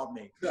nobody called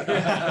me.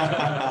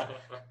 That's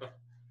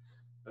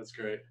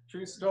great.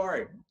 True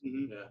story.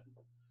 Mm-hmm. Yeah.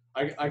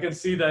 I can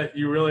see that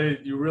you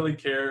really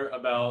care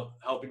about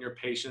helping your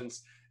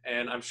patients.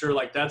 And I'm sure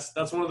that's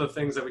one of the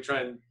things that we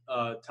try and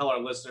tell our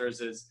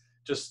listeners is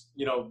just,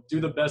 do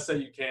the best that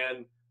you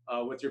can.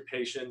 with your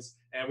patients.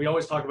 And we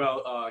always talk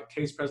about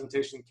case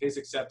presentation, case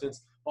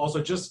acceptance,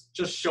 also just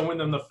showing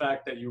them the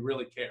fact that you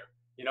really care,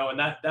 you know, and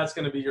that's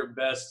going to be your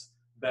best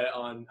bet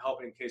on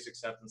helping case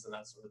acceptance and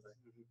that sort of thing.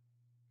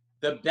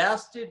 The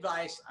best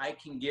advice I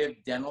can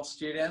give dental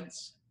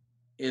students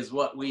is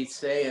what we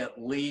say at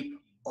LEAP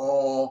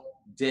all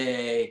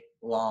day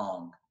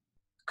long.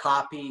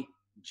 Copy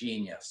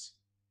genius.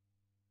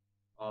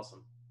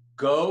 Awesome.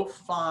 Go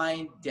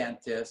find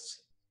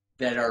dentists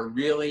that are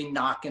really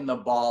knocking the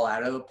ball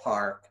out of the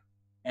park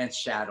and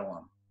shadow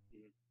them.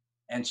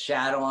 And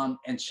shadow them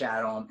and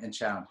shadow them and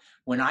shadow them.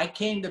 When I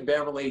came to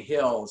Beverly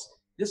Hills,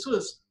 this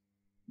was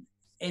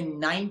in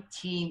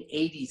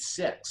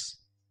 1986.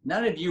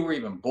 None of you were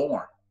even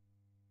born,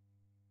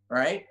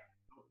 right?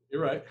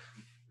 You're right.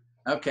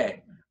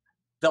 Okay.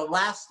 The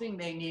last thing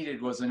they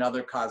needed was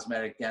another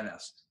cosmetic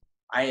dentist.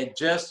 I had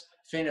just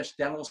finished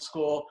dental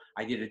school.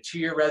 I did a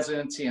 2-year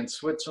residency in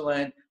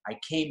Switzerland. I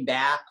came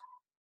back.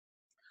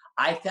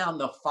 I found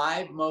the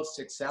 5 most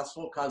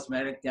successful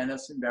cosmetic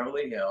dentists in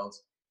Beverly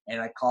Hills,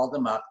 and I called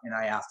them up and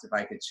I asked if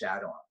I could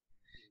shadow them.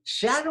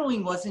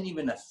 Shadowing wasn't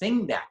even a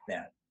thing back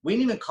then. We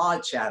didn't even call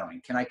it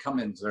shadowing. Can I come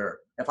and observe?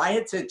 If I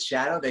had said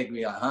shadow, they'd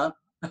be like, huh?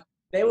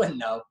 They wouldn't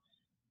know.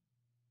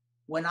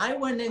 When I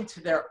went into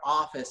their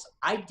office,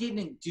 I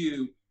didn't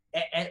do,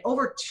 and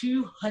over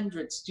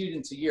 200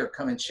 students a year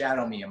come and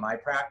shadow me in my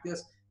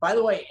practice. By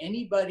the way,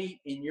 anybody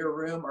in your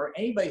room or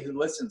anybody who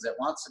listens that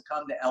wants to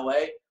come to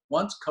LA,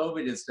 once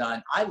COVID is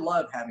done, I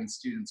love having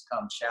students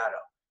come shadow.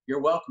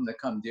 You're welcome to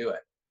come do it.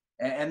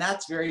 And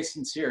that's very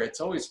sincere. It's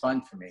always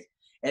fun for me.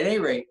 At any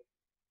rate,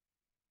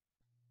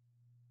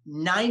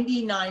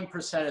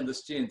 99% of the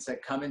students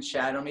that come and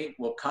shadow me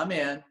will come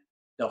in,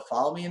 they'll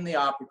follow me in the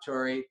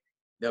operatory,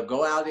 they'll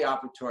go out of the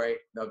operatory,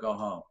 they'll go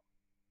home.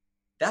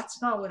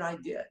 That's not what I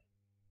did.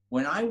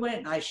 When I went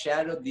and I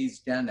shadowed these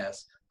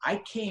dentists, I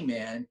came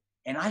in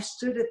and I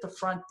stood at the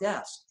front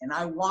desk and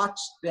I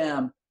watched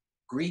them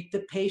greet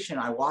the patient.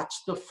 I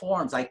watched the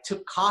forms. I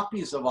took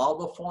copies of all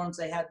the forms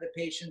they had the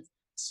patient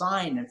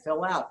sign and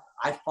fill out.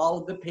 I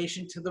followed the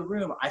patient to the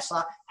room. I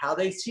saw how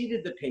they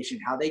seated the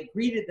patient, how they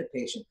greeted the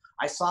patient.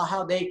 I saw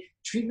how they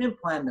treatment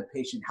planned the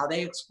patient, how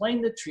they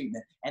explained the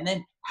treatment, and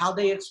then how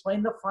they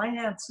explained the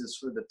finances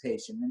for the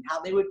patient and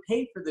how they would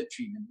pay for the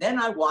treatment.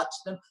 Then I watched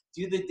them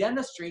do the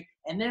dentistry,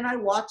 and then I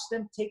watched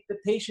them take the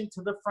patient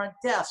to the front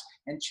desk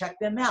and check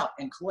them out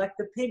and collect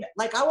the payment.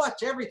 Like, I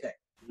watch everything.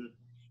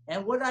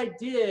 And what I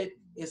did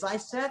is I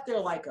sat there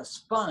like a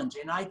sponge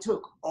and I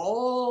took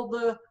all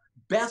the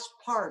best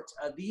parts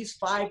of these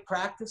 5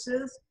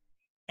 practices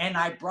and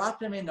I brought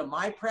them into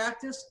my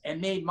practice and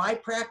made my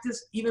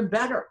practice even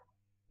better.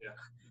 Yeah.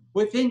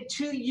 Within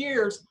 2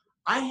 years,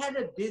 I had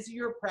a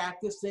busier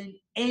practice than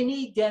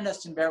any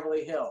dentist in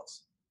Beverly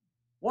Hills.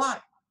 Why?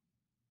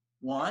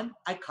 1,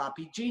 I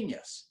copied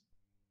genius.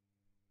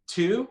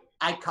 2,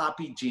 I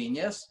copied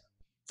genius.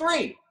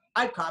 3,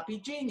 I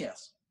copied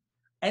genius.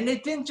 And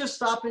it didn't just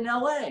stop in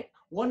LA.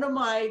 One of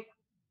my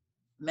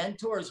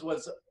mentors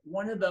was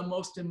one of the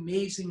most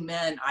amazing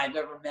men I've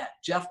ever met,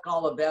 Jeff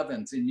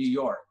Golub-Evans in New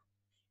York.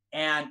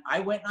 And I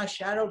went and I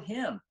shadowed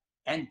him.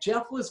 And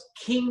Jeff was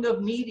king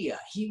of media.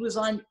 He was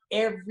on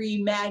every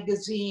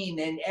magazine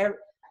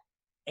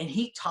and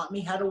he taught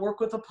me how to work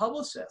with a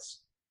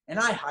publicist. And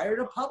I hired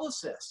a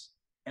publicist.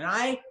 And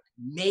I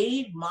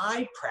made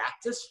my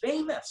practice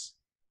famous.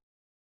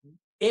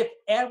 If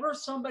ever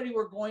somebody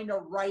were going to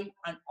write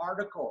an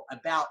article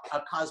about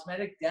a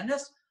cosmetic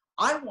dentist,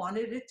 I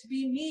wanted it to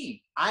be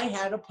me. I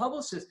had a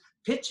publicist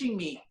pitching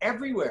me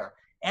everywhere.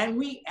 And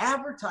we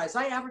advertised.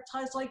 I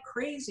advertised like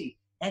crazy.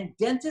 And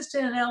dentists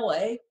in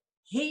LA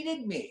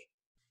hated me.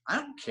 I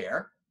don't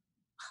care.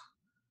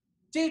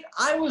 Dude,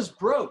 I was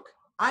broke.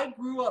 I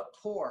grew up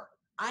poor.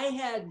 I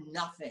had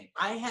nothing.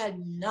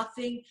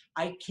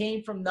 I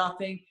came from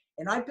nothing.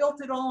 And I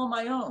built it all on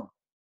my own.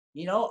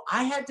 You know,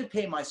 I had to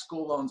pay my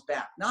school loans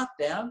back, not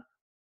them.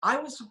 I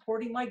was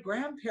supporting my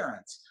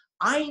grandparents.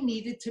 I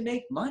needed to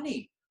make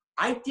money.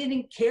 I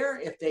didn't care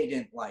if they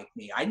didn't like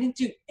me. I didn't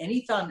do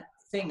anything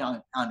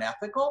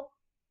unethical,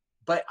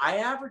 but I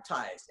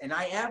advertised and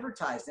I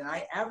advertised and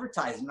I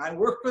advertised and I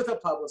worked with a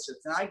publicist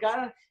and I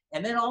got it.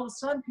 And then all of a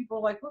sudden people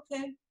are like,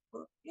 okay,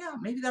 well, yeah,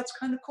 maybe that's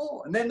kind of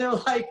cool. And then they're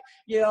like,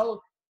 you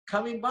know,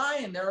 coming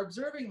by and they're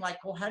observing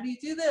like, well, how do you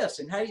do this?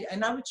 And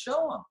and I would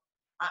show them.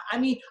 I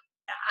mean,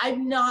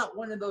 I'm not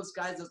one of those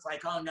guys that's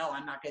like, oh no,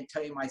 I'm not going to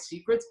tell you my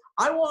secrets.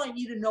 I want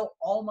you to know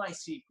all my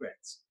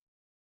secrets.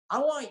 I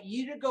want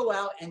you to go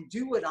out and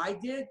do what I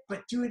did,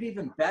 but do it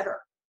even better.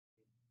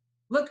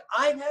 Look,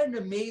 I've had an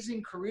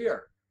amazing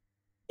career.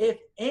 If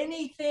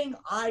anything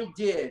I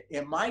did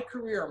in my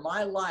career,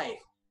 my life,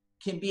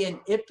 can be an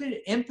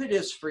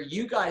impetus for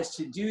you guys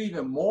to do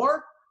even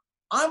more,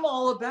 I'm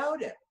all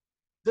about it.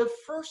 The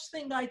first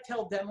thing I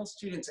tell dental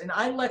students, and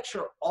I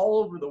lecture all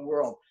over the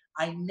world,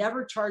 I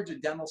never charge a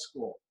dental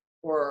school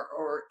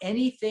or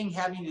anything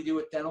having to do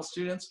with dental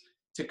students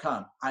to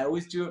come. I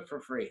always do it for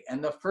free.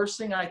 And the first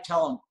thing I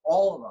tell them,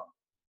 all of them,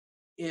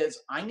 is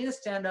I'm going to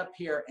stand up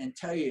here and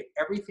tell you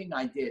everything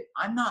I did.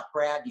 I'm not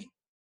bragging.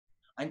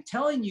 I'm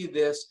telling you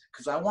this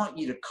because I want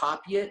you to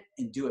copy it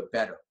and do it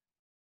better.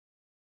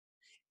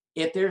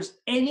 If there's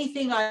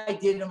anything I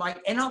did in my,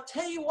 and I'll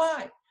tell you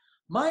why,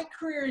 my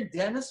career in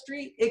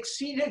dentistry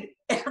exceeded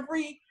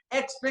every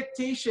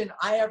expectation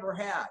I ever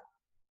had.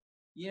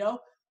 You know,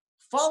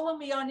 follow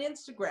me on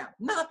Instagram,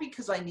 not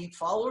because I need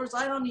followers.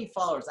 I don't need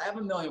followers. I have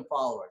 1 million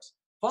followers.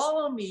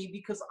 Follow me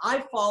because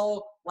I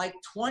follow like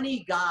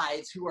 20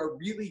 guys who are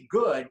really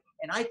good,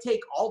 and I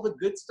take all the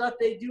good stuff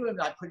they do and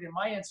I put it in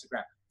my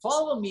Instagram.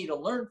 Follow me to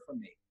learn from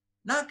me,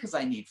 not because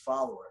I need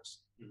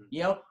followers.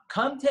 You know,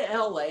 come to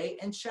LA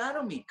and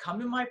shadow me.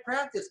 Come in my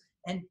practice,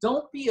 and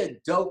don't be a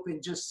dope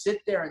and just sit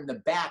there in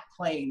the back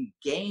playing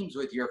games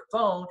with your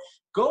phone.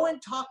 Go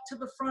and talk to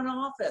the front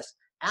office.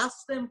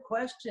 Ask them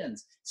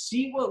questions.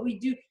 See what we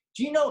do.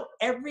 Do you know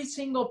every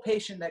single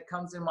patient that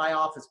comes in my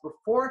office,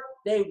 before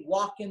they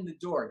walk in the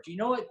door, do you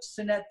know what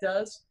Sinette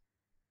does?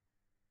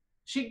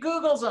 She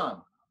Googles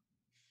them.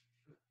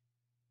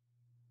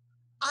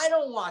 I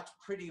don't watch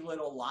Pretty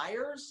Little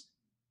Liars.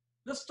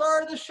 The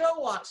star of the show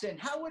walks in.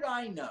 How would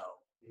I know?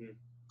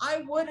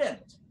 I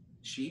wouldn't.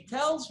 She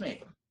tells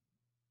me.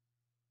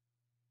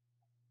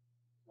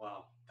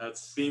 Wow,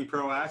 that's Being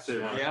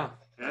proactive. Yeah.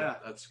 Yeah.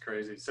 that's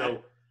crazy.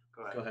 So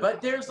Go ahead. go ahead.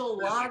 But there's a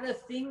lot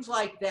of things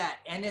like that.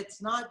 And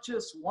it's not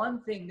just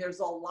one thing. There's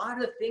a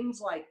lot of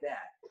things like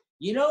that.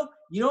 You know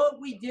what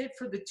we did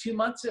for the 2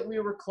 months that we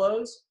were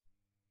closed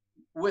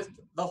with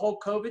the whole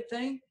COVID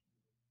thing?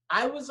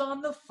 I was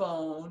on the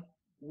phone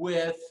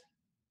with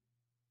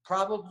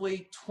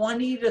probably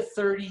 20 to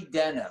 30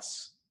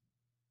 dentists,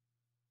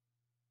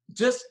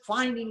 just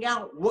finding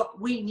out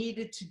what we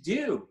needed to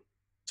do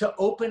to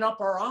open up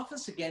our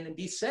office again and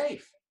be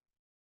safe.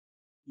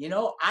 You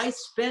know, I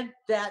spent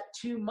that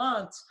 2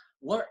 months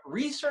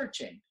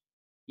researching.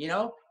 You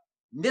know,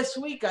 this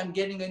week I'm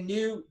getting a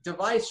new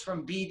device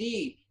from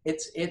BD.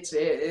 It's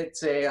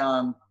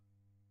an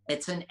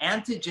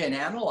antigen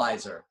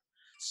analyzer.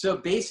 So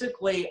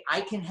basically,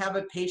 I can have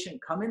a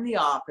patient come in the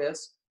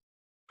office,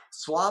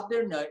 swab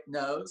their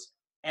nose,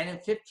 and in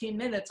 15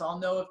 minutes, I'll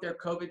know if they're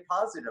COVID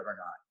positive or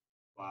not.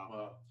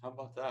 Wow. How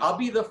about that? I'll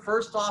be the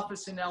first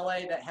office in LA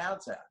that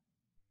has that,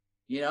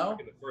 you know?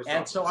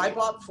 And so I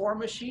bought 4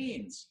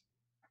 machines.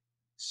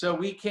 So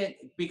we can,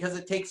 because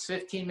it takes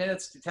 15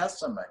 minutes to test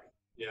somebody.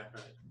 Yeah,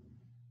 right.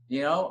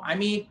 You know, I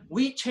mean,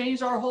 we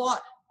changed our whole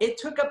lot. It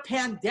took a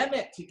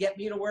pandemic to get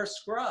me to wear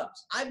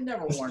scrubs. I've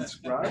never worn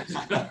scrubs.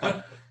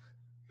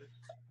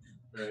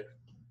 Right.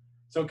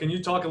 So can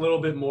you talk a little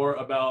bit more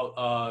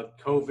about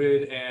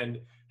COVID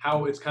and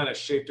how it's kind of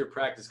shaped your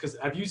practice? Because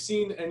have you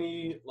seen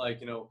any,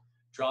 like, you know,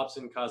 drops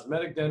in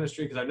cosmetic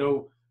dentistry? Because I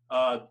know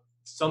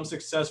some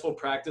successful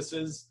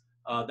practices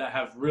that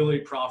have really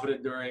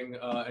profited during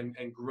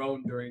and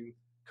grown during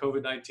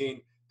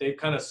COVID-19, they've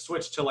kind of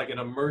switched to like an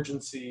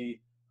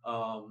emergency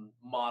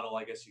model,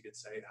 I guess you could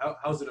say.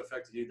 How's it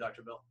affected you,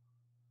 Dr. Bill?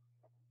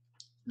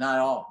 Not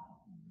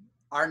all.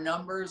 Our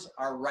numbers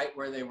are right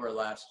where they were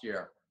last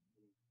year.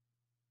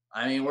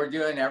 I mean, we're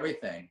doing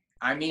everything.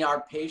 I mean,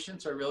 our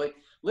patients are really,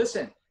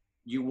 listen,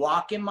 you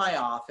walk in my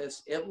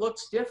office, it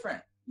looks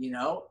different, you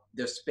know,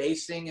 the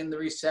spacing in the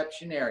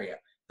reception area.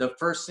 The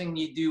first thing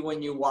you do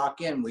when you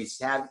walk in, we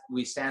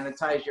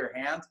sanitize your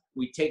hands,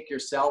 we take your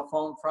cell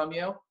phone from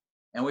you,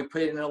 and we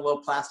put it in a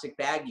little plastic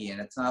baggie, and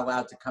it's not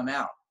allowed to come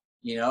out.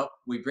 You know,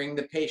 we bring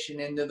the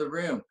patient into the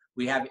room.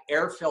 We have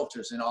air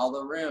filters in all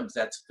the rooms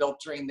that's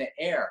filtering the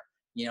air.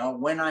 You know,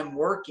 when I'm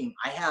working,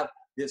 I have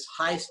this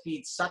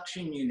high-speed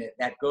suction unit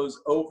that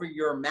goes over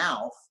your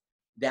mouth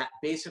that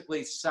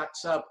basically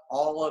sucks up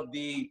all of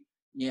the,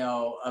 you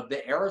know, of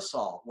the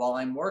aerosol while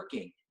I'm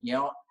working. You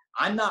know,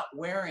 I'm not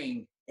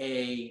wearing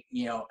a,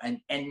 you know,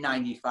 an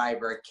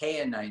N95 or a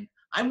KN9.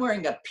 I'm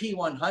wearing a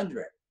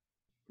P100.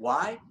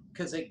 Why?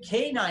 Because a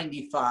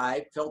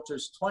K95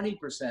 filters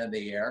 20% of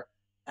the air.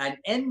 An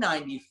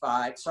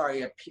N95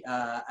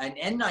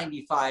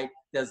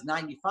 does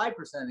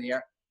 95% of the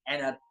air,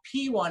 and a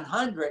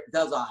P100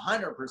 does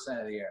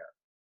 100% of the air.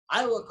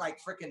 I look like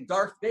freaking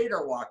Darth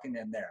Vader walking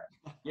in there.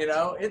 You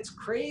know, it's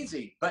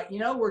crazy, but you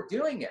know, we're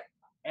doing it.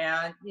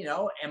 And you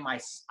know, and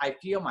I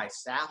feel my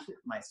staff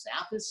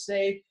is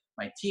safe,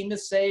 my team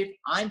is safe,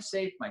 I'm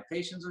safe, my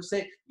patients are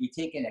safe. You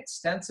take an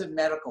extensive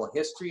medical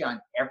history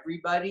on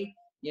everybody.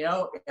 You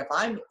know,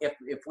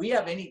 if we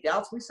have any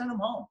doubts, we send them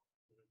home.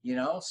 You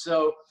know,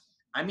 so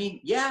I mean,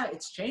 yeah,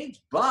 it's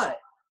changed, but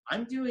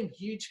I'm doing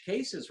huge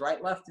cases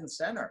right, left, and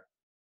center.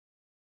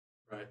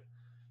 Right.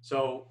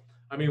 So,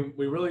 I mean,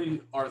 we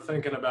really are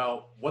thinking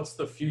about what's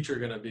the future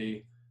going to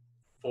be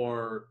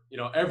for, you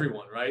know,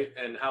 everyone, right?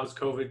 And how's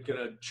COVID going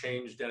to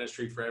change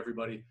dentistry for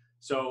everybody?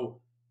 So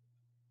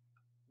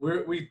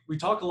we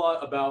talk a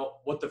lot about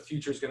what the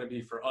future is going to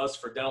be for us,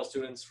 for dental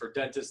students, for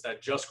dentists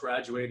that just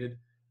graduated.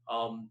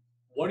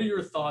 What are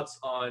your thoughts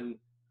on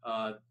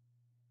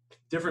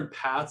different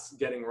paths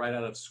getting right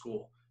out of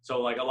school?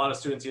 So like a lot of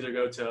students either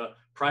go to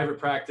private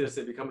practice,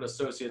 they become an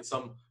associate,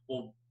 some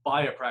will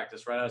buy a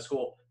practice right out of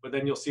school, but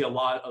then you'll see a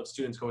lot of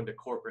students going to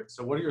corporate.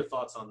 So what are your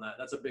thoughts on that?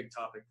 That's a big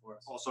topic for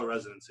us. Also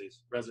residencies.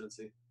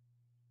 Residency.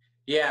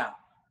 Yeah.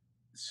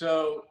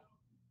 So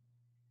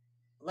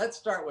let's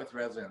start with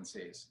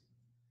residencies.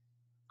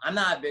 I'm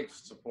not a big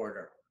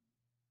supporter.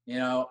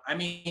 I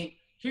mean,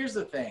 here's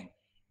the thing.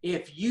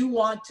 If you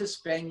want to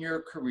spend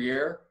your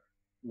career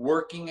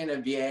working in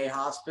a VA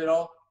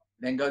hospital,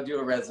 then go do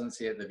a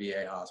residency at the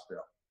VA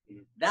hospital.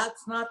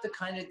 That's not the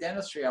kind of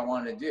dentistry I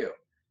want to do.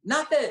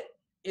 Not that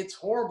it's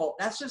horrible.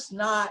 That's just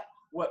not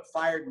what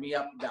fired me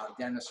up about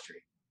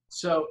dentistry.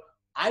 So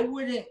I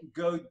wouldn't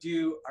go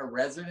do a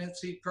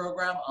residency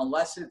program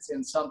unless it's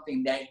in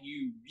something that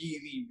you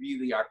really,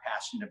 really are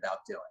passionate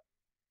about doing,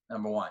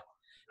 number one.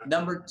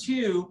 Number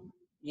two,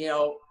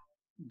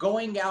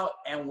 going out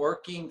and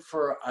working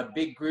for a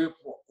big group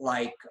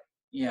like,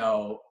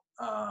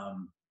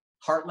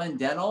 Heartland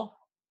Dental,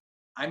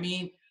 I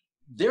mean,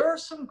 there are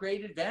some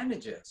great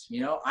advantages.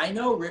 I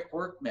know Rick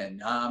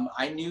Workman.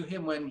 I knew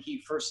him when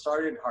he first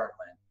started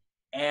Heartland,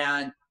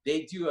 and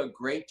they do a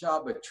great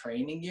job of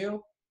training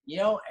you,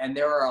 and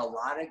there are a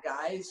lot of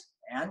guys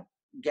and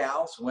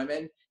gals,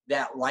 women,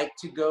 that like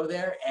to go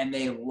there, and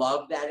they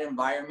love that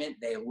environment.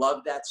 They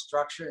love that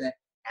structure,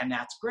 and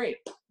that's great.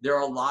 There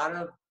are a lot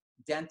of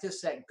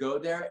dentists that go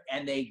there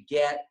and they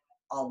get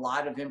a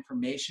lot of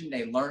information.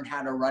 They learn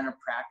how to run a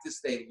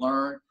practice. They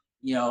learn,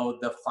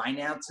 the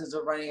finances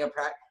of running a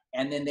practice,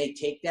 and then they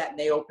take that and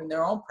they open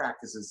their own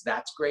practices.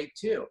 That's great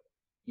too.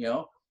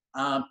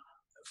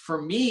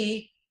 For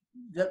me,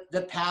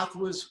 the path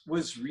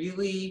was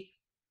really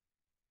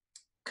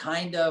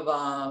kind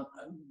of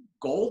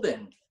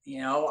golden.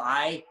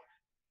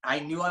 I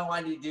knew I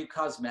wanted to do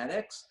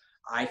cosmetics.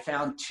 I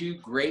found two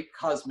great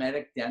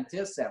cosmetic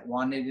dentists that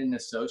wanted an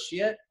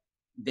associate.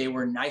 They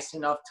were nice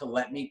enough to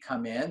let me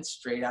come in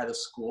straight out of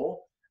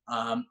school.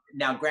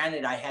 Now,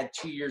 granted, I had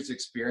 2 years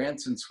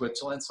experience in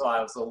Switzerland, so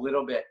I was a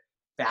little bit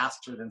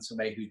faster than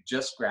somebody who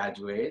just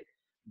graduated.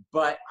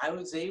 But I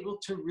was able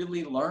to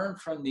really learn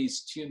from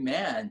these two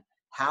men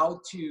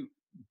how to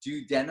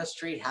do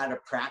dentistry, how to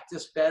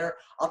practice better.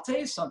 I'll tell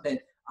you something.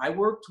 I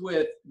worked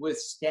with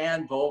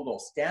Stan Vogel.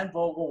 Stan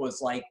Vogel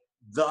was like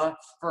the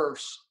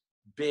first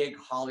big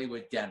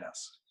Hollywood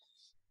dentist.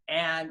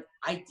 And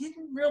I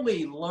didn't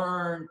really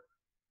learn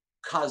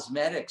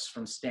cosmetics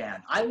from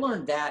Stan. I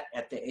learned that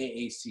at the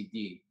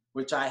AACD,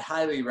 which I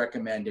highly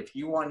recommend. If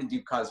you want to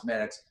do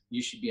cosmetics,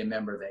 you should be a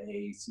member of the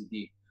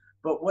AACD.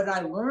 But what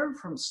I learned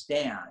from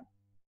Stan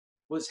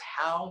was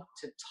how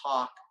to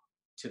talk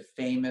to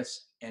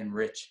famous and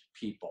rich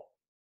people,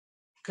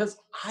 because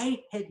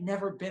I had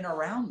never been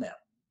around them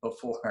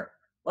before.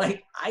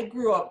 Like, I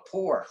grew up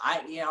poor.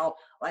 I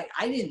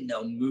didn't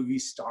know movie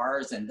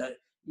stars, and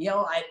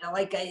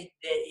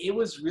it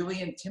was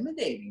really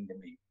intimidating to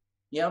me.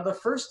 The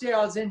first day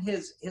I was in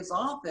his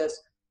office,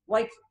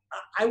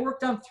 I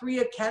worked on 3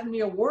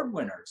 Academy Award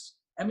winners.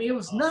 I mean, it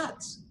was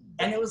nuts.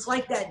 And it was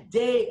like that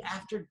day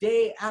after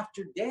day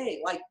after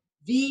day. Like,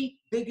 the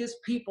biggest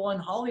people in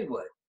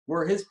Hollywood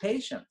were his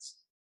patients.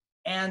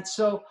 And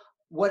so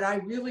what I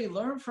really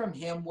learned from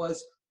him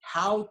was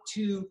how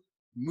to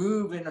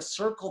move in a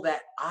circle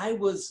that I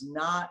was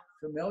not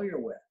familiar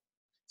with.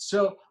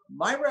 So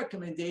my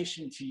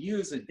recommendation to you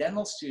as a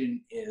dental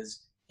student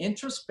is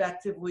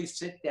introspectively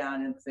sit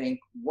down and think,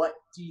 what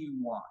do you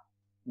want?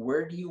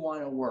 Where do you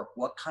want to work?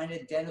 What kind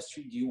of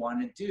dentistry do you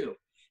want to do?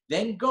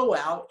 Then go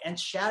out and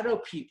shadow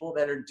people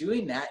that are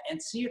doing that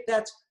and see if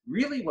that's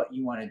really what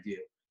you want to do.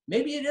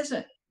 Maybe it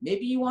isn't.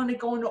 Maybe you want to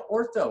go into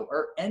ortho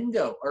or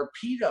endo or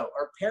pedo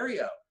or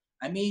perio.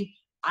 I mean,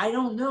 I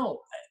don't know.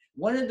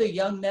 One of the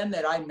young men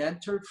that I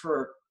mentored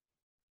for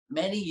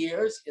many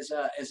years is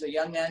a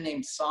young man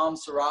named Sam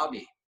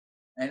Sarabi.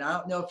 And I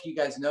don't know if you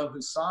guys know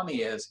who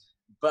Sami is,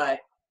 but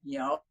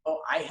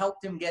I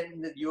helped him get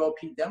into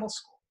UOP dental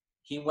school.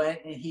 He went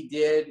and he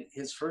did,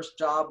 his first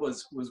job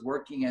was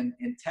working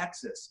in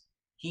Texas.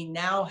 He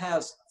now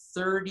has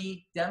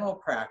 30 dental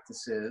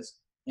practices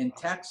in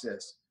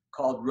Texas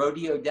called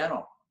Rodeo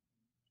Dental.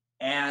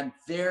 And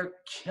they're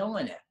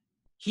killing it.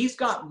 He's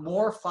got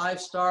more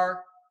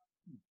 5-star,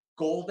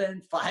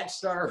 golden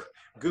 5-star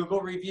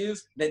Google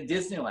reviews than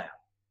Disneyland.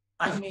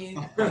 I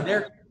mean,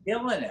 they're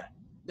killing it.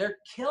 They're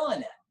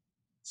killing it.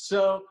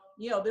 So,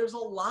 there's a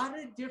lot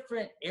of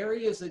different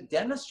areas of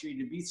dentistry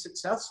to be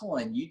successful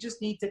in. You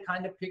just need to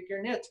kind of pick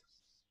your niche.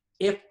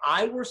 If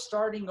I were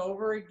starting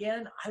over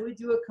again, I would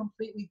do it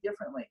completely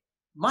differently.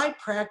 My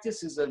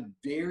practice is a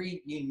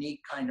very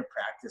unique kind of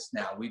practice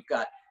now.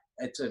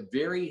 It's a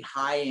very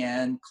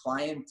high-end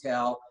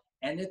clientele,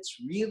 and it's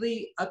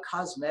really a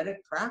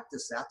cosmetic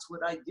practice. That's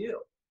what I do.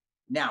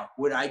 Now,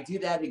 would I do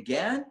that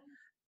again?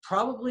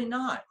 Probably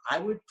not. I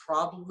would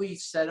probably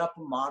set up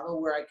a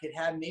model where I could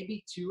have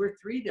maybe 2 or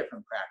 3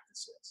 different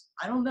practices.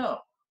 I don't know,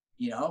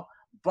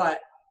 but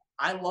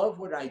I love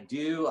what I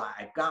do.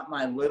 I've got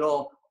my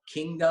little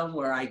kingdom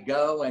where I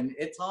go, and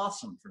it's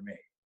awesome for me.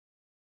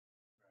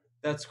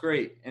 That's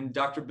great. And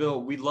Dr.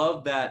 Bill, we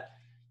love that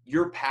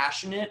you're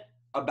passionate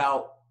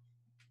about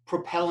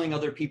propelling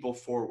other people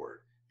forward,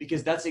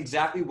 because that's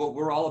exactly what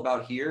we're all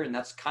about here. And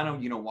that's kind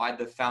of, why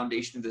the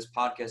foundation of this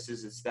podcast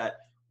is that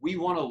we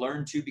want to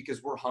learn too,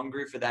 because we're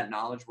hungry for that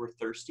knowledge. We're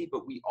thirsty,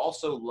 but we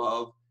also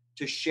love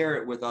to share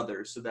it with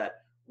others so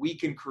that we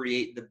can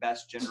create the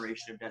best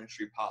generation of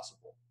dentistry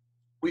possible.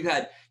 We've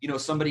had,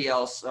 somebody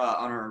else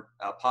on our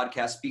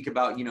podcast speak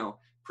about,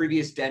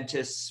 previous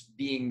dentists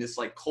being this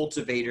like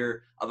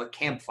cultivator of a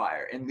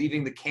campfire and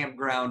leaving the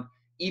campground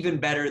even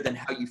better than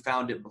how you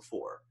found it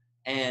before.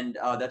 And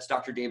that's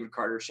Dr. David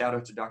Carter. Shout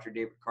out to Dr.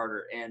 David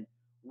Carter. And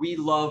we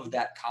love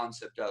that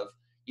concept of,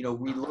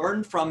 we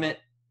learn from it.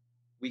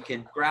 We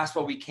can grasp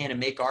what we can and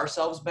make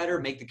ourselves better,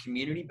 make the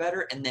community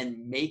better, and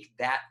then make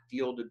that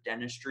field of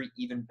dentistry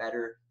even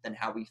better than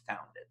how we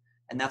found it.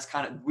 And that's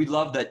we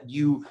love that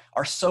you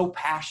are so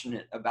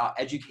passionate about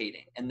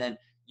educating, and then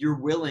you're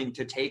willing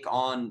to take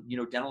on,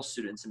 dental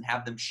students and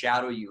have them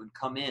shadow you and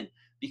come in,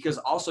 because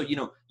also,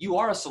 you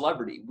are a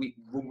celebrity.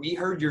 When we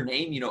heard your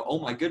name, oh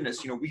my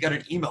goodness, we got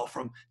an email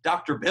from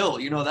Dr. Bill,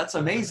 that's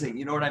amazing.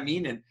 You know what I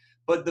mean?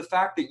 But the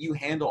fact that you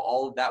handle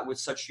all of that with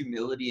such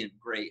humility and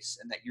grace,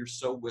 and that you're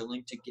so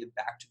willing to give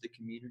back to the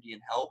community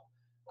and help,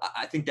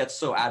 I think that's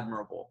so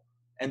admirable.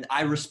 And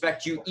I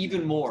respect you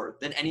even more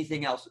than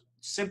anything else,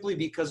 simply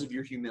because of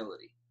your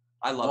humility.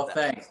 I love that.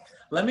 Thanks.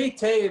 Let me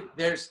tell you,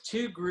 there's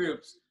two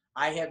groups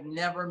I have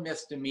never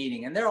missed a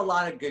meeting. And there are a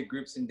lot of good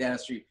groups in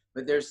dentistry,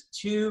 but there's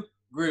two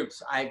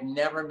groups I've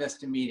never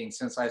missed a meeting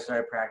since I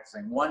started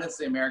practicing. One is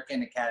the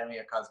American Academy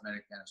of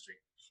Cosmetic Dentistry.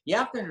 You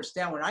have to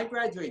understand, when I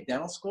graduated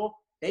dental school,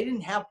 they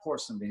didn't have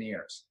porcelain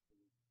veneers.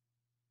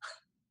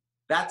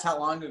 That's how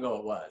long ago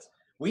it was.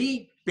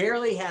 We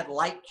barely had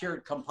light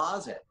cured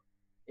composite.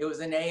 It was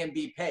an A and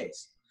B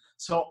paste.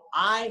 So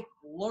I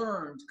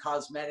learned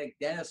cosmetic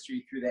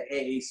dentistry through the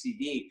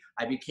AACD.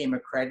 I became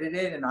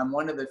accredited, and I'm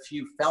one of the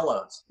few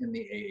fellows in the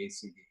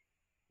AACD.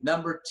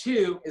 Number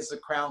two is the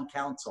Crown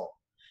Council.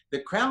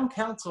 The Crown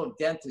Council of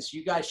Dentists,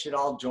 you guys should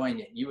all join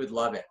it. You would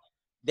love it.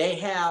 They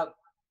have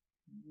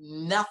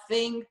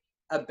nothing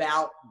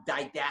about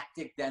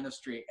didactic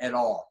dentistry at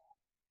all.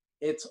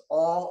 It's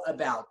all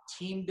about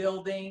team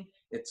building.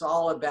 It's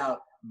all about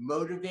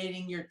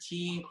motivating your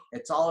team.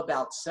 It's all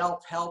about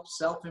self-help,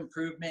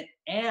 self-improvement.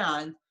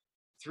 And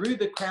through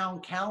the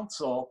Crown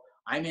Council,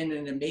 I'm in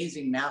an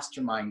amazing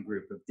mastermind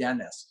group of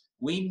dentists.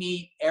 We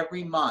meet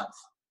every month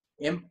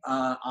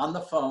on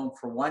the phone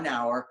for 1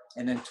 hour,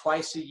 and then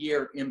twice a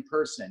year in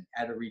person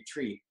at a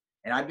retreat.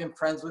 And I've been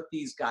friends with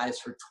these guys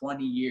for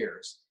 20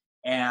 years.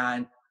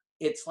 And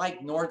it's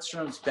like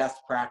Nordstrom's best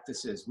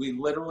practices. We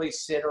literally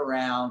sit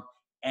around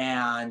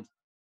and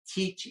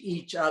teach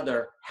each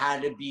other how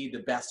to be the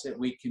best that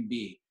we can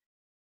be.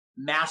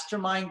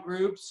 Mastermind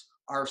groups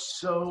are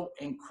so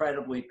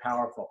incredibly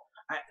powerful.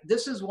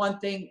 This is one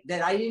thing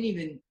that I didn't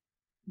even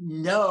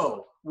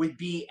know would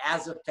be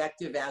as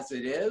effective as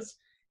it is,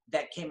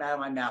 that came out of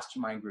my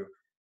mastermind group.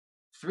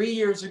 3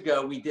 years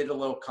ago, we did a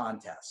little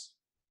contest.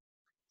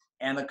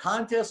 And the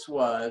contest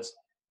was,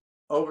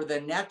 over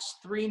the next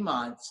 3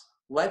 months,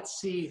 let's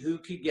see who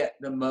could get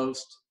the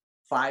most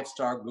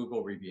 5-star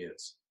Google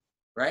reviews,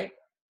 right?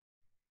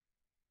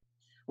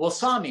 Well,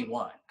 Sami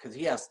won because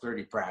he has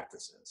 30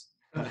 practices.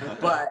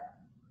 But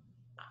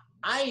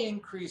I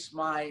increased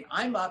mine.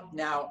 I'm up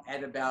now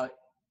at about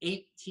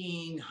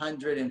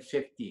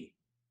 1,850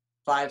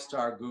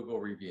 5-star Google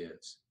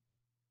reviews.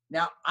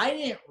 Now, I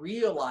didn't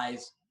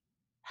realize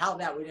how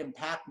that would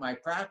impact my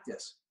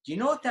practice. Do you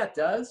know what that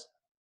does?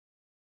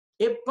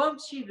 It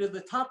bumps you to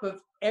the top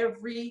of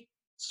every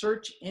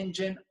search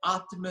engine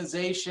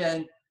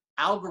optimization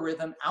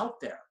algorithm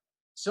out there.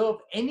 So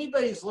if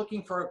anybody's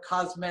looking for a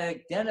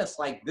cosmetic dentist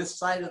like this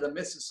side of the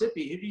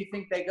Mississippi, who do you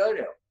think they go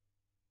to?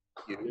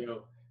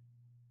 You.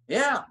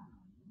 Yeah.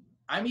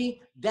 I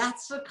mean,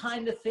 that's the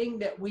kind of thing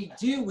that we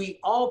do. We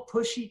all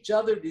push each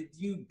other to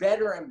do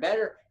better and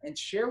better and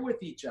share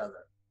with each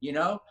other,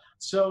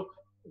 So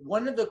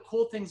one of the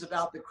cool things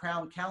about the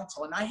Crown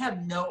Council, and I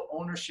have no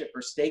ownership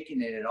or stake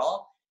in it at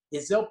all,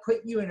 is they'll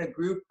put you in a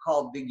group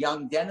called the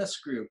Young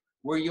Dentist Group,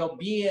 where you'll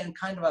be in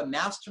kind of a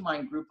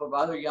mastermind group of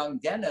other young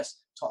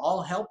dentists to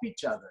all help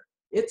each other.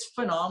 It's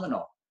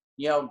phenomenal.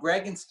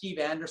 Greg and Steve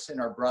Anderson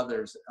are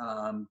brothers.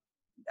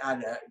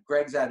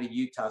 Greg's out of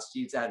Utah,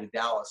 Steve's out of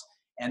Dallas,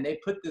 and they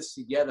put this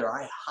together.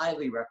 I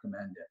highly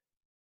recommend it.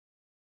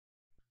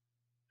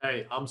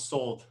 Hey, I'm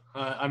sold.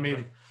 I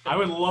mean, I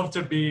would love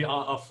to be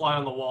a fly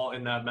on the wall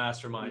in that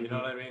mastermind. You know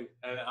what I mean?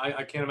 And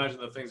I can't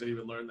imagine the things that you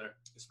would learn there.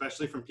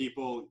 Especially from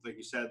people, like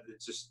you said,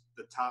 it's just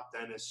the top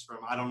dentists from,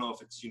 I don't know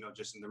if it's,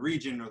 just in the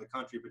region or the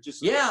country, but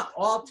just. Yeah,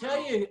 well,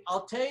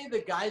 I'll tell you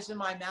the guys in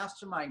my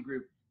mastermind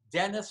group,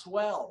 Dennis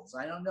Wells.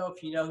 I don't know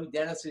if you know who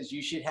Dennis is.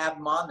 You should have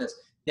him on this.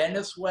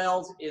 Dennis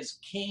Wells is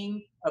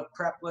king of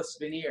prepless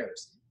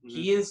veneers. Mm-hmm.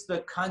 He is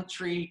the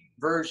country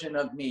version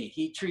of me.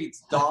 He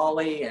treats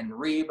Dolly and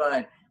Reba,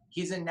 and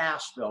he's in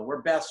Nashville.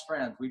 We're best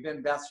friends. We've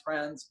been best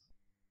friends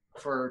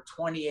for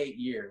 28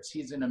 years.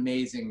 He's an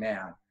amazing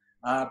man.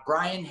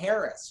 Brian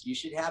Harris, you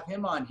should have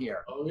him on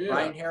here. Oh, yeah.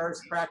 Brian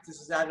Harris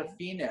practices out of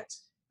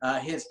Phoenix.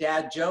 His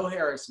dad, Joe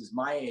Harris, is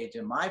my age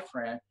and my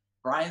friend.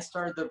 Brian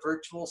started the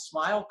virtual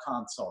smile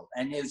consult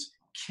and is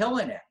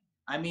killing it.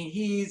 I mean,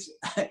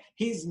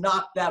 he's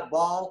knocked that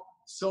ball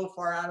so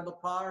far out of the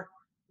park.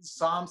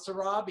 Sam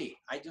Sarabi,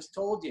 I just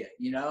told you,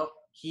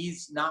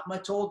 he's not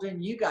much older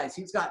than you guys.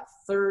 He's got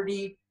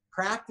 30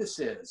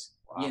 practices,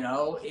 Wow. you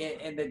know,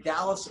 in the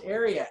Dallas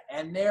area,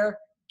 and they're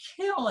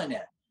killing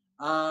it.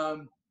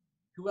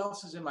 Who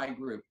else is in my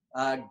group?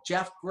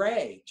 Jeff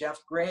Gray. Jeff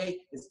Gray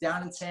is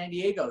down in San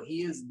Diego.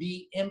 He is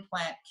the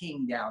implant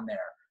king down there.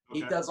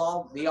 He does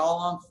all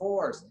on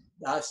fours.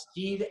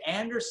 Steve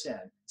Anderson.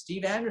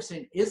 Steve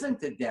Anderson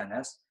isn't a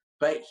dentist,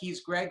 but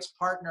he's Greg's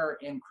partner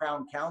in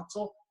Crown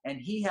Council, and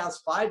he has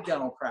 5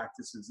 dental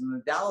practices in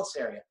the Dallas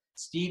area.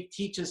 Steve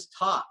teaches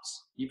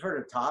TOPS. You've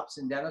heard of TOPS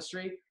in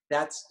dentistry?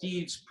 That's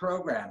Steve's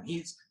program.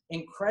 He's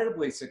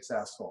incredibly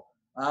successful.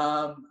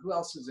 Who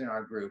else is in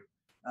our group?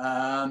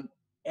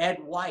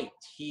 Ed White.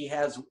 He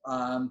has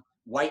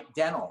White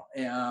Dental.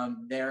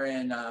 They're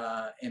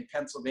in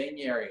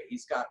Pennsylvania area.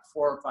 He's got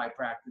 4 or 5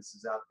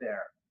 practices out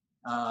there.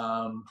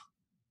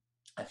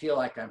 I feel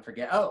like I'm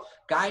forgetting. Oh,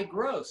 Guy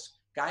Gross.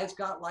 Guy's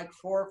got like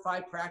 4 or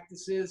 5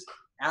 practices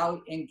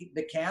out in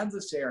the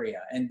Kansas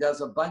area and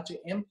does a bunch of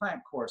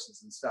implant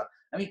courses and stuff.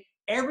 I mean,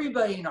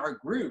 everybody in our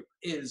group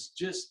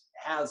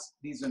has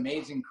these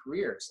amazing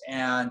careers,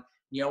 and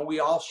you know, we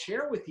all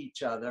share with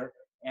each other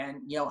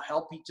and, you know,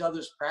 help each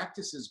other's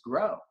practices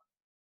grow.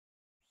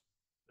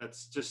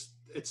 It's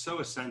so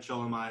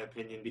essential in my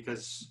opinion,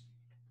 because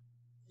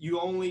you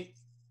only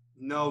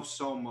know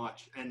so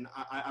much. And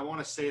I want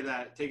to say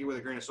that, take it with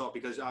a grain of salt,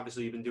 because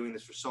obviously you've been doing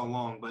this for so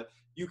long, but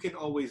you can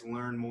always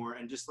learn more.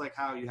 And just like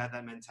how you had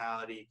that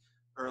mentality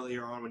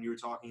earlier on when you were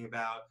talking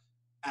about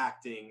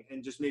acting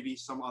and just maybe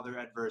some other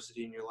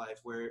adversity in your life,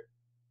 where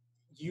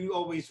you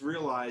always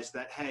realize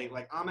that, hey,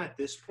 like, I'm at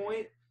this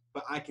point,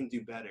 but I can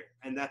do better.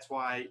 And that's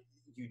why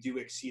you do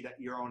exceed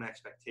your own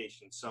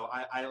expectations. So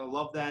I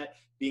love that,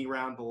 being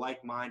around the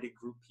like-minded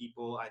group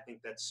people. I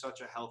think that's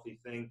such a healthy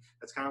thing.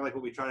 That's kind of like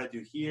what we try to do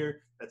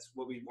here. That's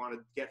what we want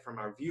to get from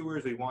our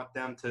viewers. We want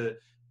them to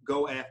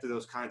go after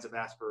those kinds of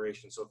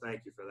aspirations. So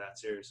thank you for that,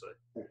 seriously.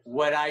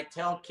 What I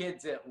tell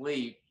kids at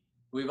LEAP,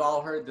 we've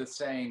all heard the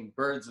saying,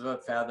 birds of a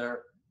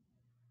feather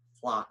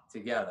flock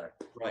together.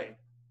 Right.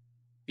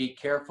 Be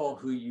careful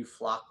who you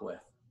flock with.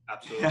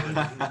 Absolutely.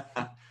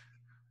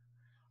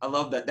 I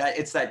love that.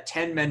 It's that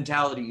 10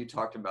 mentality you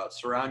talked about.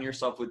 Surround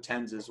yourself with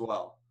 10s as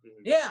well.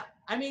 Yeah.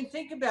 I mean,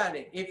 think about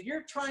it. If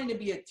you're trying to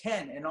be a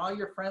 10 and all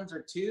your friends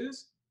are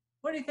 2s,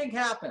 what do you think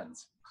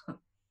happens?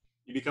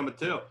 You become a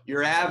 2.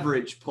 Your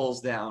average pulls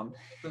down.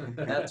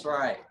 That's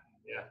right.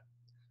 Yeah.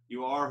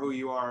 You are who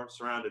you are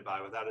surrounded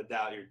by, without a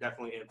doubt. You're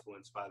definitely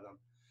influenced by them.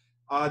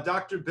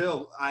 Dr.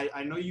 Bill,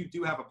 I know you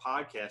do have a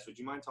podcast. Would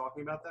you mind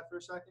talking about that for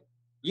a second?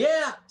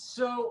 Yeah.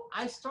 So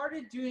I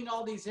started doing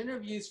all these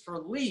interviews for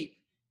LEAP,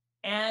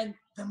 and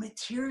the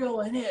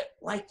material in it,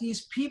 like,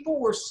 these people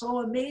were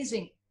so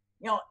amazing.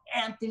 You know,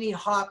 Anthony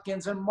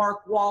Hopkins and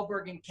Mark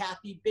Wahlberg and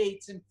Kathy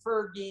Bates and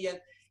Fergie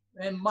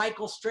and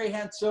Michael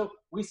Strahan. So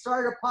we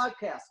started a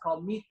podcast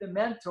called Meet the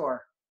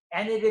Mentor,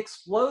 and it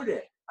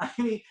exploded. I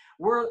mean,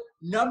 we're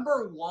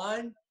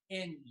 #1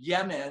 in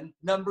Yemen,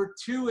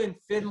 #2 in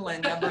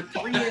Finland,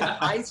 #3 in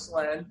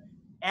Iceland,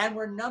 and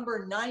we're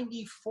number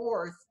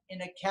 94th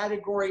in a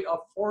category of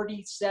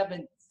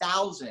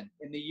 47,000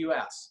 in the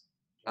U.S.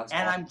 That's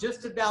And awesome. I'm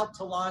just about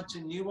to launch a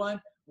new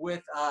one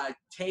with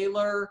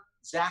Taylor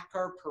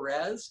Zachar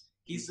Perez.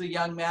 He's the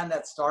young man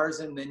that stars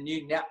in the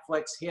new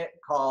Netflix hit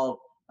called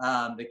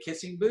The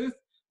Kissing Booth.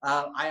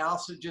 I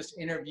also just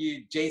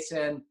interviewed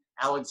Jason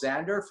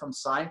Alexander from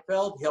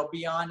Seinfeld. He'll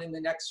be on in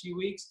the next few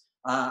weeks.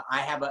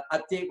 I have an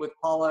update with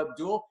Paula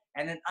Abdul.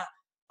 And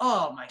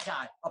oh my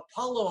God,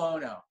 Apollo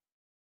Ono.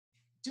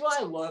 Do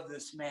I love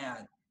this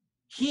man?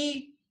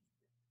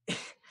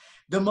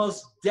 The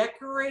most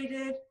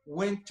decorated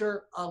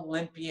Winter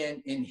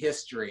Olympian in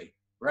history,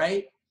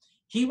 right?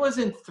 He was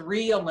in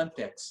 3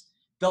 Olympics.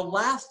 The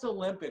last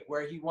Olympic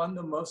where he won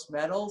the most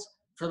medals,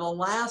 for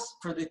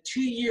the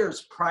 2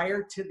 years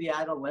prior to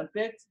that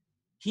Olympics,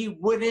 he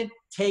wouldn't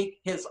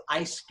take his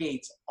ice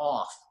skates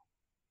off.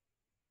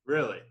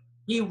 Really?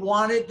 He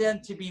wanted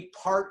them to be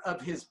part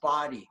of his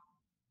body.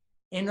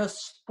 In a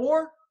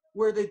sport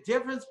where the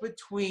difference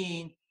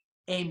between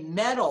a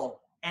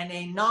medal and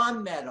a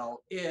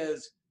non-medal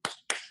is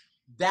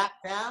that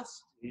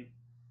fast,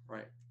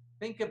 Right.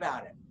 think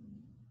about it,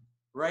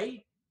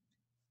 right?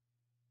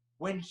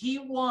 When he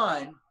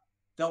won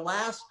the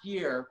last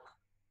year,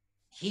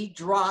 he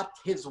dropped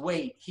his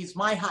weight. He's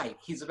my height.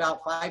 He's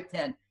about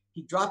 5'10".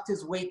 He dropped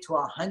his weight to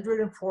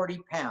 140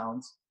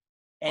 pounds,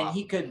 and Wow.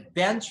 he could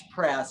bench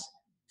press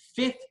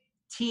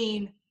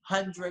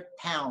 1,500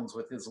 pounds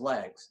with his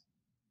legs.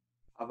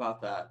 How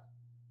about that?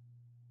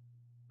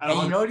 And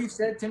you know what he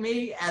said to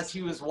me as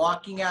he was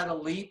walking out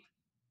of LEAP?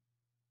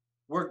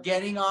 We're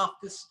getting off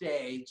the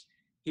stage.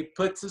 He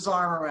puts his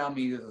arm around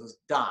me and goes,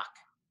 Doc,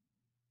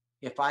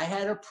 if I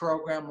had a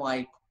program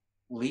like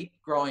LEAP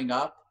growing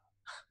up,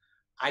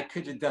 I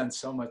could have done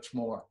so much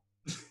more.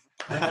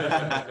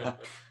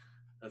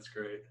 That's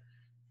great.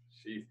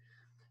 Jeez.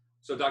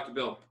 So, Dr.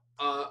 Bill,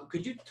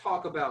 could you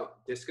talk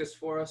about discus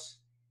for us?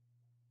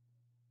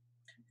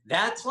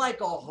 That's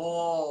like a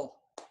whole,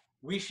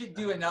 we should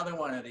do another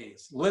one of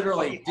these.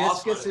 Literally, That'd be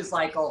discus awesome. is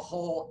like a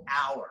whole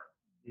hour.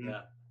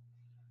 Yeah.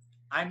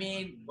 I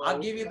mean, I'll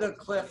give you the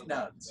cliff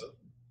notes.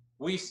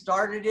 We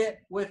started it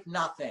with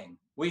nothing.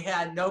 We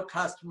had no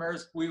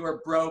customers. We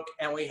were broke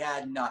and we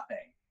had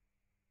nothing.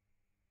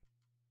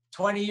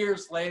 20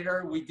 years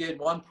later, we did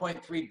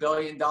 $1.3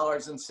 billion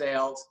in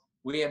sales.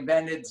 We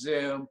invented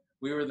Zoom.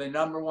 We were the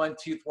 #1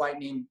 tooth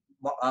whitening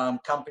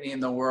company in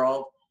the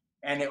world.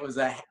 And it was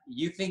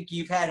you think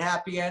you've had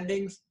happy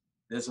endings?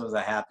 This was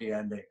a happy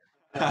ending.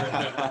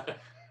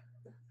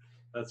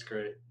 That's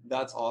great.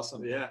 That's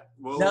awesome. Yeah.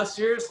 Well, No,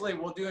 seriously,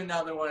 we'll do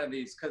another one of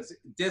these because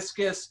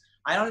Discus,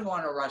 I don't even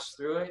want to rush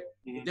through it.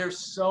 There's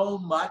so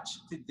much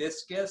to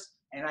Discus,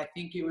 and I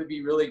think it would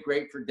be really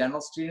great for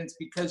dental students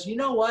because you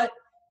know what?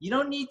 You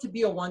don't need to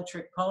be a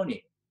one-trick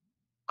pony.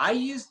 I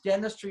use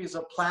dentistry as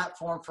a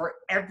platform for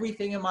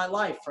everything in my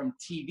life, from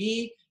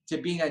TV to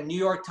being a New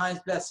York Times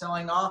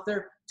bestselling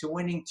author to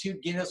winning 2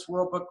 Guinness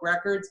World Book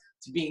records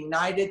to being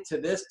knighted to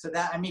this, to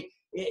that. I mean,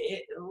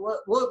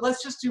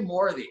 let's just do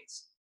more of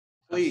these.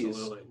 Please.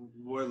 Absolutely.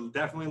 we're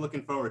definitely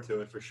looking forward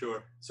to it for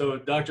sure. So,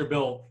 Dr.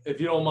 Bill, if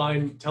you don't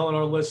mind telling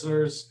our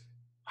listeners,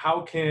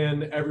 how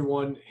can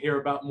everyone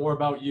hear more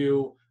about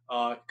you,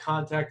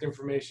 contact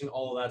information,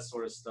 all of that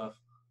sort of stuff?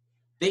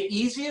 The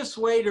easiest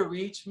way to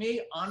reach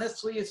me,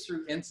 honestly, is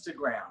through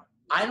Instagram.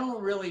 I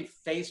don't really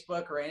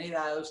Facebook or any of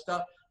that other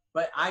stuff,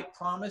 but I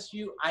promise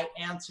you, I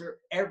answer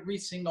every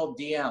single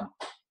DM,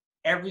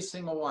 every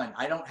single one.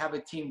 I don't have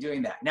a team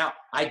doing that. Now,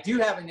 I do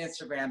have an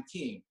Instagram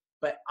team,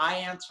 but I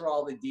answer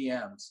all the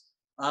DMs.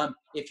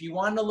 If you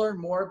want to learn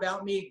more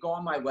about me, go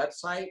on my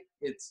website.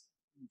 It's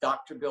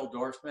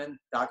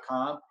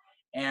drbilldorfman.com.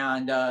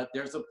 And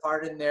there's a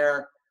part in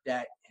there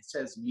that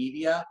says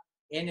media.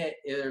 In it,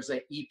 there's an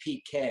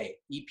EPK.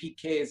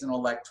 EPK is an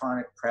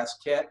electronic press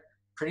kit.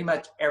 Pretty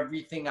much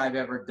everything I've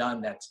ever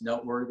done that's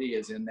noteworthy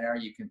is in there.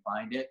 You can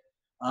find it.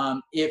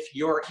 If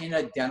you're in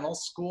a dental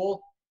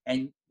school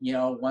and,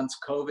 once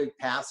COVID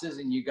passes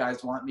and you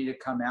guys want me to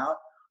come out,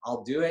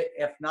 I'll do it.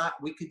 If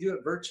not, we could do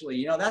it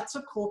virtually. That's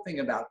the cool thing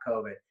about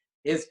COVID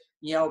is,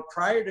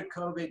 prior to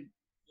COVID,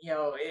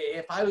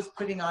 if I was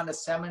putting on a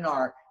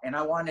seminar and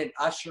I wanted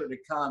Usher to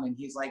come and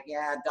he's like,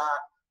 yeah, doc,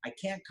 I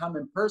can't come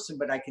in person,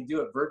 but I can do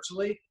it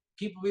virtually.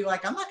 People be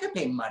like, I'm not going to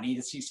pay money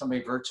to see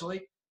somebody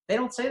virtually. They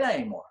don't say that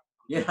anymore,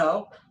 Right.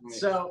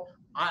 So,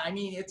 I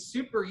mean, it's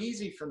super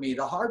easy for me.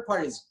 The hard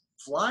part is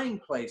flying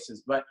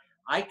places, but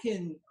I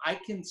can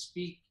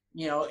speak,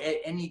 at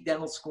any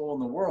dental school in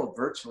the world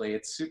virtually.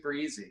 It's super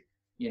easy,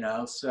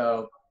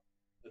 so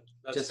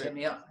That's just hit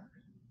me up.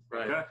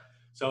 Right. Okay.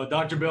 So,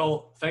 Dr.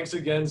 Bill, thanks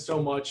again so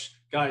much.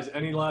 Guys,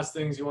 any last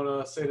things you want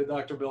to say to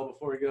Dr. Bill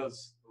before he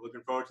goes? We're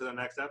looking forward to the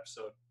next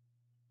episode.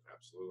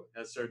 Absolutely.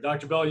 Yes, sir.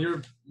 Dr. Bell,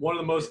 you're one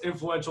of the most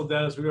influential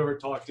dentists we've ever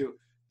talked to.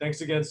 Thanks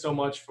again so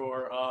much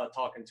for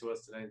talking to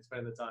us today and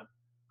spending the time.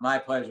 My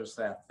pleasure,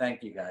 Seth.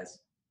 Thank you, guys.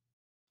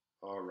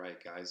 All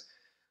right, guys.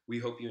 We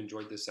hope you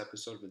enjoyed this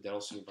episode of the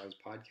Dental Student Vibes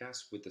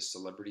podcast with the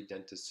celebrity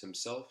dentist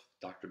himself,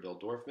 Dr. Bill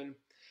Dorfman.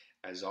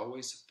 As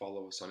always,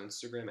 follow us on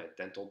Instagram at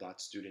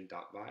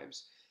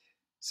dental.student.vibes.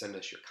 Send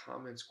us your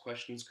comments,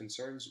 questions,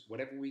 concerns,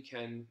 whatever we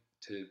can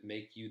to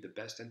make you the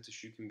best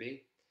dentist you can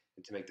be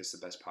and to make this the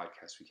best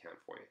podcast we can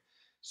for you.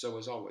 So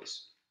as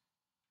always,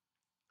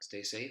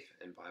 stay safe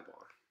and vibe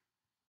on.